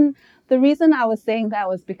person. The reason I was saying that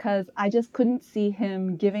was because I just couldn't see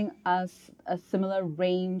him giving us a similar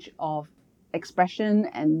range of expression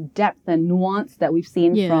and depth and nuance that we've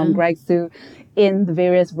seen from Greg Soo in the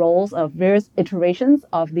various roles of various iterations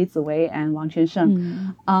of Lee Ziwei and Wang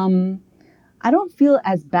Quansheng. I don't feel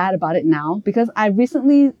as bad about it now, because I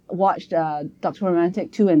recently watched Dr.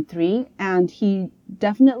 Romantic 2 and 3, and he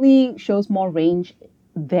definitely shows more range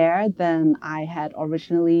there than I had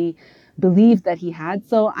originally believed that he had.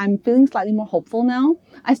 So I'm feeling slightly more hopeful now.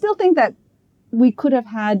 I still think that we could have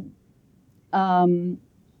had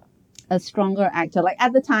a stronger actor. Like,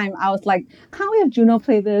 at the time, I was like, can't we have Juno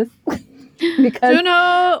play this? Because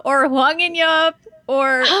Juno or Hwang In-yup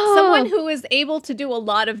or someone who is able to do a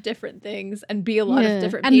lot of different things and be a lot of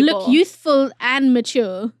different and people. Look youthful and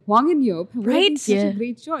mature. Hwang In-yup, right? Such a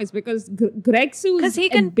great choice, because Greg Soo's because he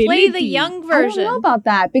can play the young version. I don't know about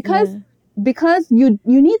that, because you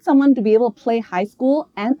need someone to be able to play high school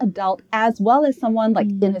and adult as well as someone like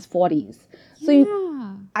in his 40s. So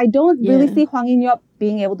I don't really see Hwang In-yup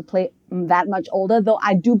being able to play that much older, though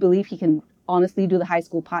I do believe he can honestly do the high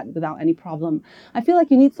school part without any problem. I feel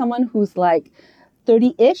like you need someone who's like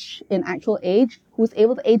 30-ish in actual age, who's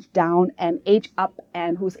able to age down and age up,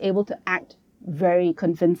 and who's able to act very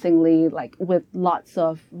convincingly, like with lots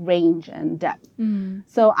of range and depth.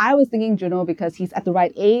 So I was thinking Juno because he's at the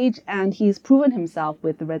right age and he's proven himself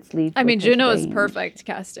with the red sleeve. I mean, Juno is perfect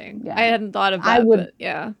casting. Yeah. I hadn't thought of that. But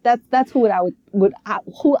yeah, that's who I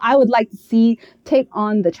would like to see take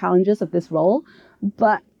on the challenges of this role.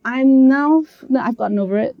 But I've gotten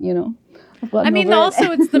over it, you know. I mean,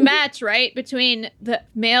 also it's the match, right, between the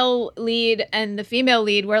male lead and the female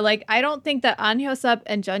lead, where like I don't think that An Hyo-sub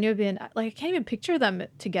and Jeon Yo-bin, like I can't even picture them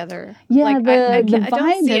together. Yeah, like, I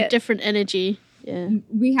don't see different energy. Yeah,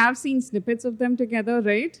 we have seen snippets of them together,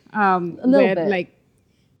 right? A little bit.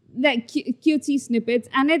 like cutesy snippets,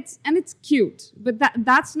 and it's cute, but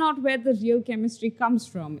that's not where the real chemistry comes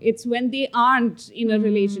from. It's when they aren't in a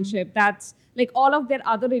relationship. That's like all of their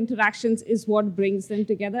other interactions is what brings them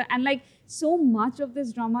together. And like so much of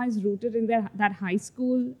this drama is rooted in that high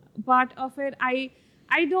school part of it.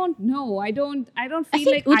 I don't know. I don't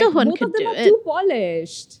feel like both of them are too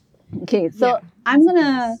polished. Okay, so I'm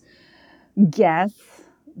gonna guess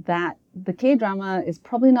that the K-drama is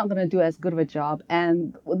probably not gonna do as good of a job.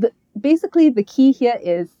 And basically the key here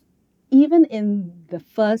is, even in the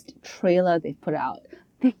first trailer they put out,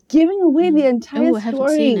 they're giving away the entire story. I haven't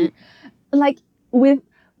seen it. Like with,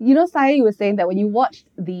 you know, Sai was saying that when you watched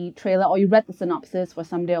the trailer or you read the synopsis for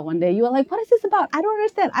Someday or One Day, you were like, what is this about? I don't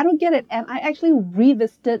understand. I don't get it. And I actually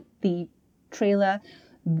revisited the trailer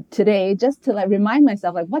today just to like remind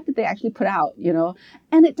myself, like, what did they actually put out, you know?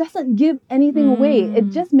 And it doesn't give anything away. It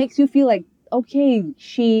just makes you feel like, okay,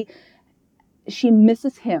 she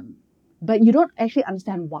misses him, but you don't actually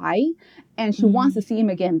understand why. And she wants to see him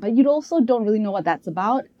again, but you also don't really know what that's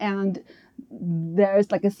about. And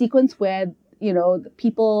there's like a sequence where, you know, the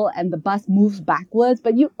people and the bus moves backwards,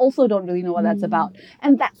 but you also don't really know what that's about.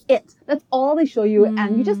 And that's it. That's all they show you.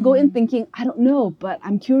 And you just go in thinking, I don't know, but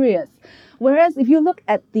I'm curious. Whereas if you look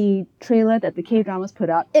at the trailer that the K-dramas put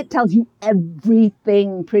out, it tells you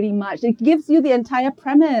everything pretty much. It gives you the entire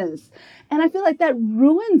premise. And I feel like that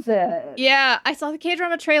ruins it. Yeah, I saw the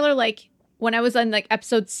K-drama trailer like when I was on like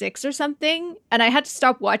episode 6 or something, and I had to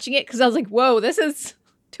stop watching it because I was like, whoa, this is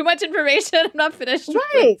too much information. I'm not finished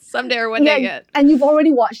with Someday or One Day yet. And you've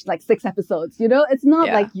already watched like 6 episodes, you know? It's not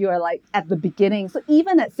like you're like at the beginning. So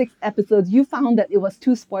even at 6 episodes, you found that it was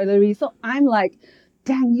too spoilery. So I'm like,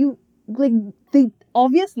 dang, you, like, they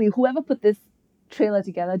obviously, whoever put this trailer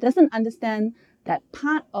together doesn't understand that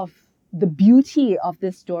part of the beauty of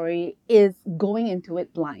this story is going into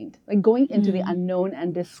it blind, like going into the unknown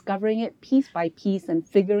and discovering it piece by piece and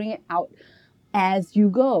figuring it out as you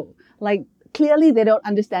go. Like, clearly they don't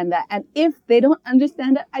understand that. And if they don't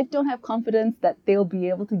understand it, I don't have confidence that they'll be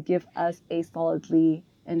able to give us a solidly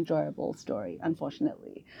enjoyable story,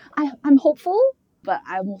 unfortunately. I'm hopeful, but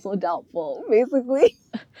I'm also doubtful, basically.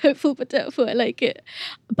 Hopeful but doubtful, I like it.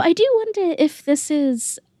 But I do wonder if this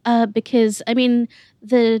is because, I mean,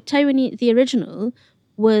 the original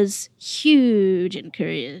was huge in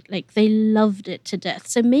Korea. Like, they loved it to death.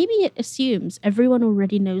 So maybe it assumes everyone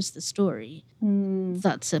already knows the story.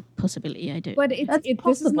 That's a possibility. I don't know. But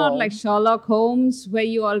this is not like Sherlock Holmes where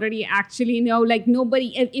you already actually know, like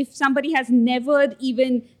nobody, if somebody has never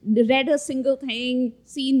even read a single thing,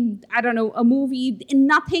 seen, I don't know, a movie,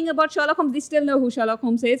 nothing about Sherlock Holmes, they still know who Sherlock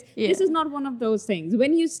Holmes is. Yeah. This is not one of those things.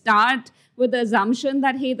 When you start with the assumption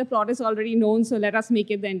that, hey, the plot is already known, so let us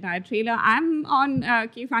make it the entire trailer. I'm on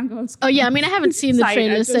kfangurl's. Oh yeah, I mean, I haven't seen the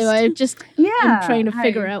trailer, so I'm trying to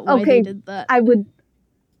figure out why they did that.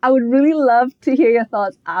 I would really love to hear your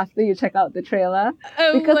thoughts after you check out the trailer.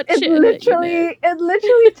 Oh, because it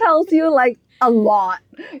literally tells you like a lot,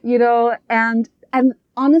 you know, and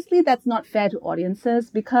honestly, that's not fair to audiences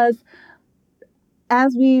because,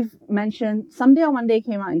 as we've mentioned, Someday or One Day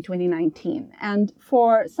came out in 2019. And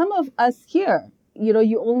for some of us here, you know,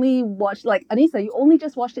 you only watched, like Anissa, you only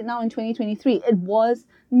just watched it now in 2023. It was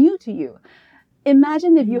new to you.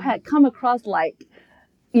 Imagine if you had come across like,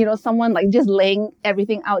 you know, someone like just laying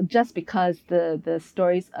everything out just because the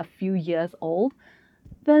story's a few years old,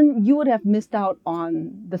 then you would have missed out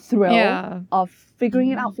on the thrill of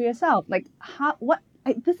figuring it out for yourself. Like,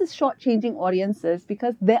 this is shortchanging audiences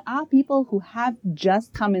because there are people who have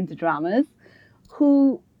just come into dramas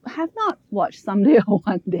who have not watched Someday or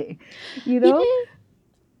One Day, you know?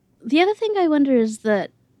 The other thing I wonder is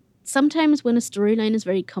that sometimes when a storyline is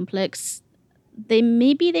very complex, they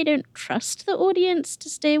don't trust the audience to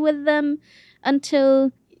stay with them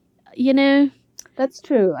until, you know. That's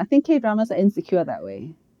true. I think K-dramas are insecure that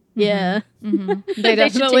way. Yeah. They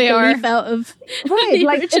definitely are. Out of right,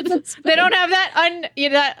 like they don't have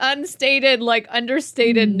that unstated, like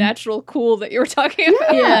understated natural cool that you were talking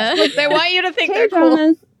about. Yeah. Like they want you to think they're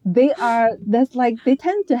K-dramas cool. they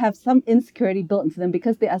tend to have some insecurity built into them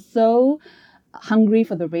because they are so hungry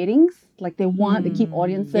for the ratings. Like they want to keep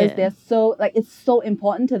audiences. Yeah. They're so like it's so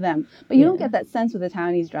important to them. But you don't get that sense with the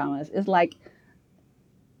Taiwanese dramas. It's like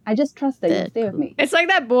I just trust that you stay with me. It's like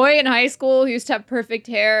that boy in high school who used to have perfect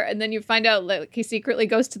hair, and then you find out like he secretly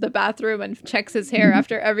goes to the bathroom and checks his hair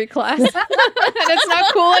after every class, and it's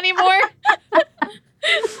not cool anymore.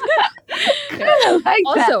 I like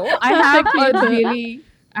Also, that.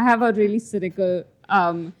 I have a really cynical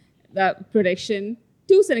prediction.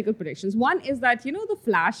 Two cynical predictions. One is that, you know, the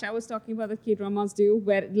Flash I was talking about that K-dramas do,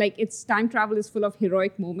 where like its time travel is full of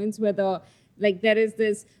heroic moments where there is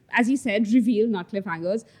this, as you said, reveal, not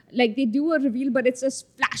cliffhangers. Like they do a reveal, but it's a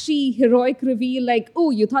flashy, heroic reveal. Like,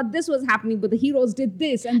 oh, you thought this was happening, but the heroes did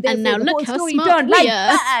this, and then now the look whole how story smart turned we like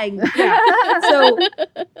are. bang. Yeah. So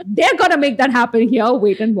they're gonna make that happen here.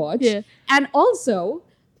 Wait and watch. Yeah. And also,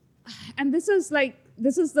 and this is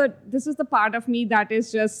the part of me that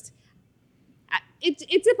is just.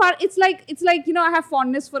 It's like, you know, I have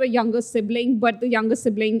fondness for a younger sibling, but the younger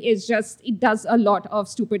sibling is just, it does a lot of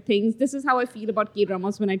stupid things. This is how I feel about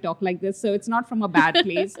K-dramas when I talk like this, so it's not from a bad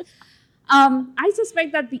place. I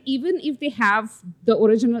suspect that even if they have the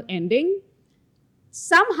original ending,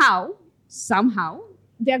 somehow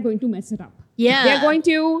they're going to mess it up. Yeah. They're going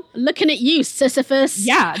to... Looking at you, Sisyphus.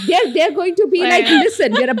 Yeah, they're going to be like,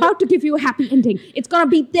 listen, we're about to give you a happy ending. It's going to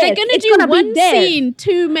be there. They're going to do one scene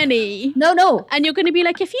too many. No. And you're going to be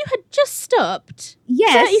like, if you had just stopped 30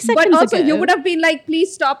 Yes, seconds but also ago. you would have been like,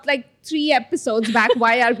 please stop like 3 episodes back.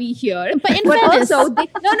 Why are we here? But in fairness- also,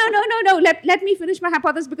 no. Let me finish my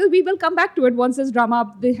hypothesis because we will come back to it once this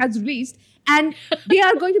drama has released. And they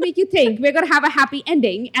are going to make you think we're going to have a happy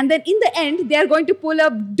ending. And then in the end, they are going to pull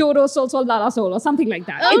up Doro Sol Sol Lala Sol or something like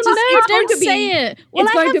that. Oh, it's don't going to be, say it. Well,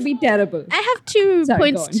 it's going to be terrible. I have 2 Sorry,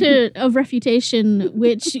 points go on. of refutation,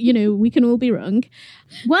 which, you know, we can all be wrong.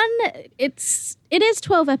 One, it is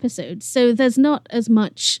 12 episodes, so there's not as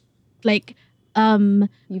much, like, You've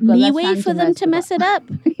got less leeway time for them to mess it up.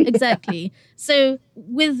 Exactly. So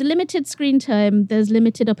with limited screen time, there's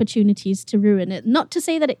limited opportunities to ruin it. Not to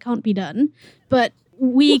say that it can't be done, but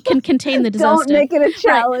we can contain the disaster. Don't make it a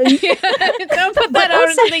challenge. Don't put that out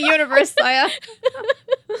into the universe, Saya.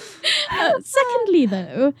 Secondly,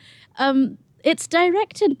 though, it's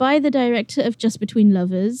directed by the director of Just Between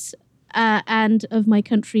Lovers and of My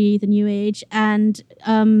Country, The New Age, and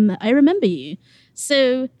I Remember You.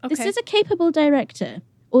 So this is a capable director,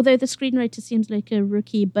 although the screenwriter seems like a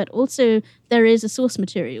rookie, but also there is a source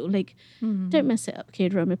material. Like, don't mess it up,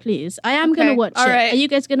 K-drama, please. I am going to watch it. Right. Are you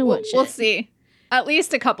guys going to watch We'll it? see. At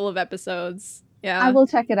least a couple of episodes. Yeah. I will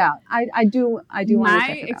check it out. I do want to check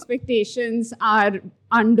My it out. expectations are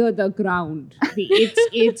under the ground.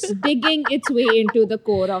 It's digging its way into the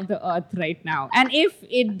core of the earth right now. And if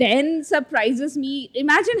it then surprises me,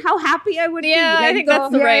 imagine how happy I would be. Yeah, I Like think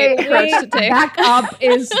that's the right approach to take. Back up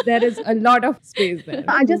there is a lot of space there.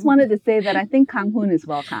 I just wanted to say that I think Kang Hoon is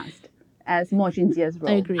well cast as Mo Junjie's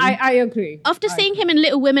role. I agree. I agree. After seeing him in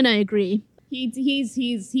Little Women, I agree.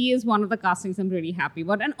 He is one of the castings I'm really happy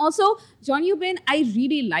about. And also, John Yubin, I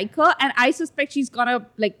really like her, and I suspect she's gonna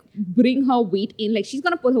like bring her weight in. Like she's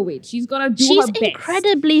gonna pull her weight. She's gonna do her best. She's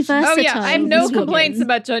incredibly versatile. Oh yeah, I have no this complaints woman.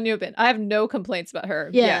 about Jun Yubin. I have no complaints about her.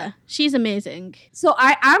 Yeah, she's amazing. So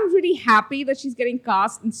I am really happy that she's getting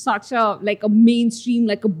cast in such a like a mainstream,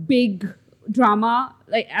 like a big drama,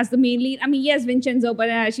 like as the main lead. I mean, yes, Vincenzo,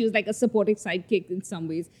 but she was like a supporting sidekick in some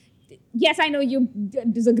ways. Yes, I know you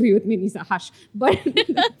disagree with me, Nisa, hush. But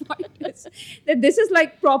the point is that this is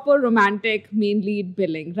like proper romantic main lead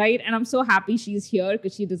billing, right? And I'm so happy she's here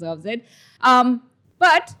because she deserves it.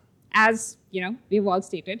 But as you know, we've all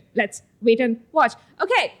stated, let's wait and watch.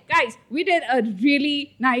 Okay, guys, we did a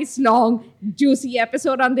really nice, long, juicy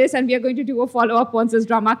episode on this, and we are going to do a follow-up once this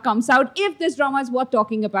drama comes out, if this drama is worth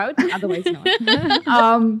talking about. Otherwise,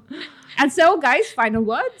 no. And so, guys, final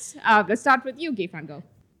words. Let's start with you, kfangurl.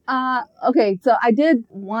 Okay, so I did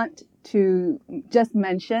want to just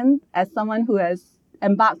mention, as someone who has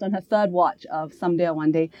embarked on her 3rd watch of Someday or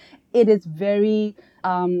One Day, it is very,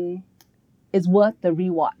 is worth the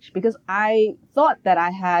rewatch, because I thought that I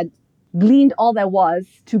had gleaned all there was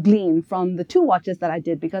to glean from the 2 watches that I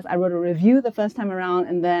did, because I wrote a review the first time around,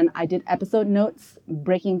 and then I did episode notes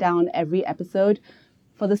breaking down every episode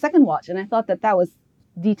for the 2nd watch, and I thought that that was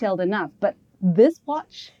detailed enough. But this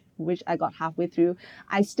watch, which I got halfway through,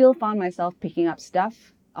 I still found myself picking up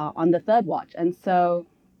stuff on the 3rd watch. And so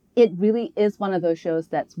it really is one of those shows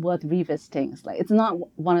that's worth revisiting. It's like, it's not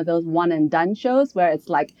one of those one and done shows where it's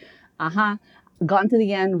like, gotten to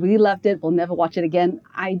the end, really loved it, will never watch it again.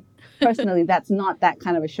 I personally, that's not that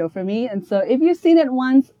kind of a show for me. And so if you've seen it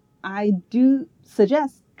once, I do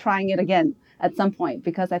suggest trying it again at some point,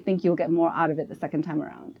 because I think you'll get more out of it the second time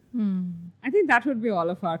around. I think that would be all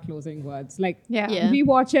of our closing words. Like, Yeah.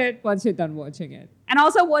 rewatch it once you're done watching it. And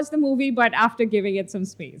also watch the movie, but after giving it some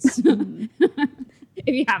space.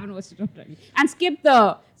 If you haven't watched it already. And skip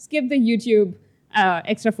the YouTube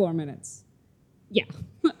extra 4 minutes. Yeah.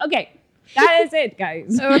 Okay. That is it,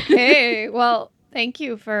 guys. Okay. Well, thank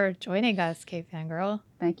you for joining us, kfangurl.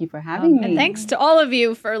 Thank you for having me. And thanks to all of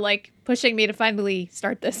you for like pushing me to finally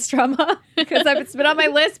start this drama, because it's been on my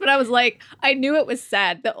list, but I was like, I knew it was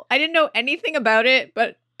sad. I didn't know anything about it,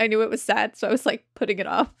 but I knew it was sad. So I was like putting it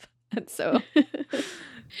off. And so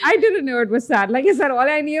I didn't know it was sad. Like I said, all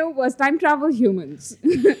I knew was time travel humans.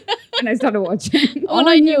 And I started watching. All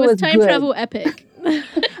I knew was time good. travel epic.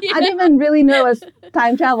 I didn't even really know it was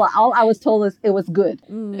time travel. All I was told is it was good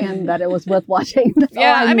and that it was worth watching. That's all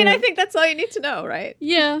I mean, knew. I think that's all you need to know, right?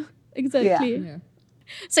 Yeah, exactly. Yeah.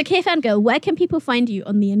 So, kfangurl, where can people find you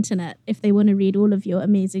on the internet if they want to read all of your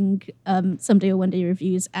amazing Someday or One Day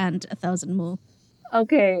reviews and 1,000 more?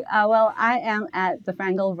 Okay, well, I am at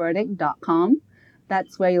kfangurlverdict.com.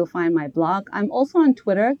 That's where you'll find my blog. I'm also on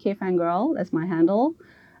Twitter, kfangurl, that's my handle.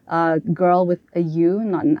 Girl with a U,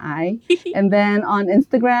 not an I. And then on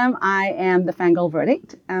Instagram, I am the Fangirl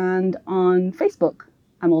Verdict. And on Facebook,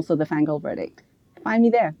 I'm also the Fangirl Verdict. Find me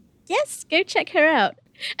there. Yes, go check her out.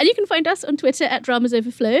 And you can find us on Twitter at Dramas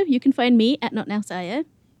Overflow. You can find me at Not Now Saya.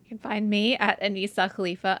 You can find me at Anisa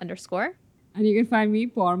Khalifa _. And you can find me,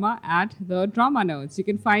 Porma, at The Drama Notes. You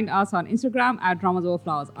can find us on Instagram at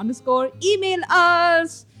dramasoverflowers _ Email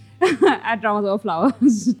us at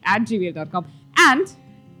dramasoverflowers@gmail.com.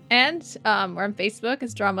 And we're on Facebook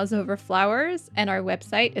as Dramas Over Flowers, and our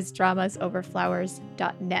website is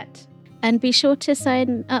dramasoverflowers.net. And be sure to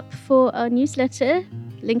sign up for our newsletter.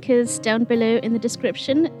 Link is down below in the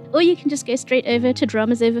description. Or you can just go straight over to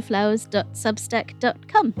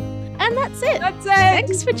dramasoverflowers.substack.com. And that's it. That's it.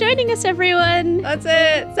 Thanks for joining us, everyone. That's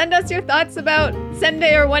it. Send us your thoughts about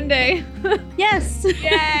Sunday or One Day. Yes.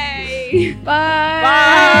 Yay. Bye.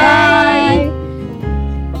 Bye.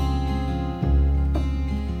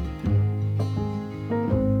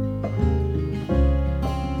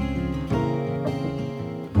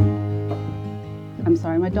 I'm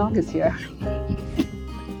sorry, my dog is here.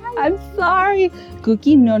 I'm sorry.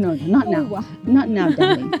 Cookie, no, not now. wow. Not now,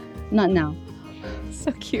 darling. Not now.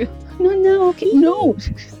 So cute. Not now, okay. No.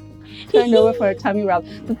 Turned over for a tummy rub.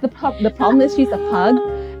 The problem is she's a pug,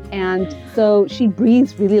 and so she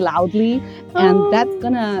breathes really loudly, and that's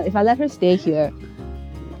gonna, if I let her stay here,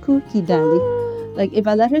 Cookie, darling, like if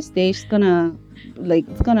I let her stay, she's gonna, like,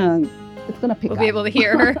 it's gonna pick We'll up. be able to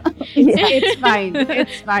hear her. Yeah. It's fine.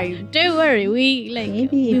 It's fine. Don't worry, we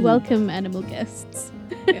Maybe. we welcome animal guests.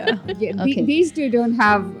 Yeah. Yeah, Okay. these two don't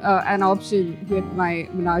have an option with my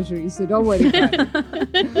menagerie, so don't worry about it.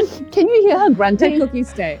 Can you hear her Let grunting? Cookie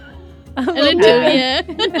stay. A little, yeah.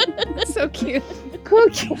 So cute.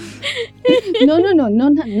 Cookie. No, not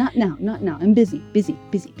now. I'm busy.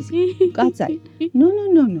 Go outside.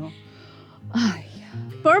 No. Ay.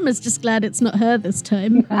 Porma's just glad it's not her this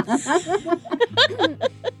time.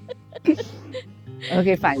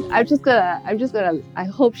 Okay, fine. I'm just gonna. I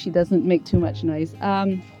hope she doesn't make too much noise.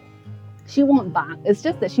 She won't bark. It's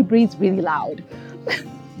just that she breathes really loud.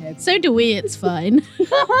 So do we, it's fine.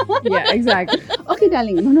 Yeah, exactly. Okay,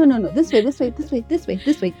 darling. No. This way. Okay,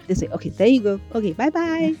 there you go. Okay,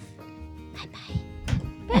 bye-bye.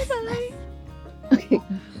 Bye-bye. Okay.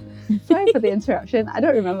 Sorry for the interruption. I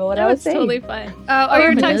don't remember what I was It's saying. totally fine. Oh,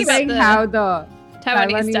 you were talking saying about how the the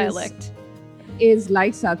Taiwanese dialect. is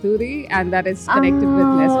like Saturi and that it's connected with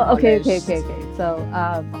less okay. polish. So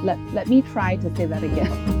let me try to say that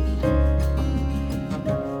again.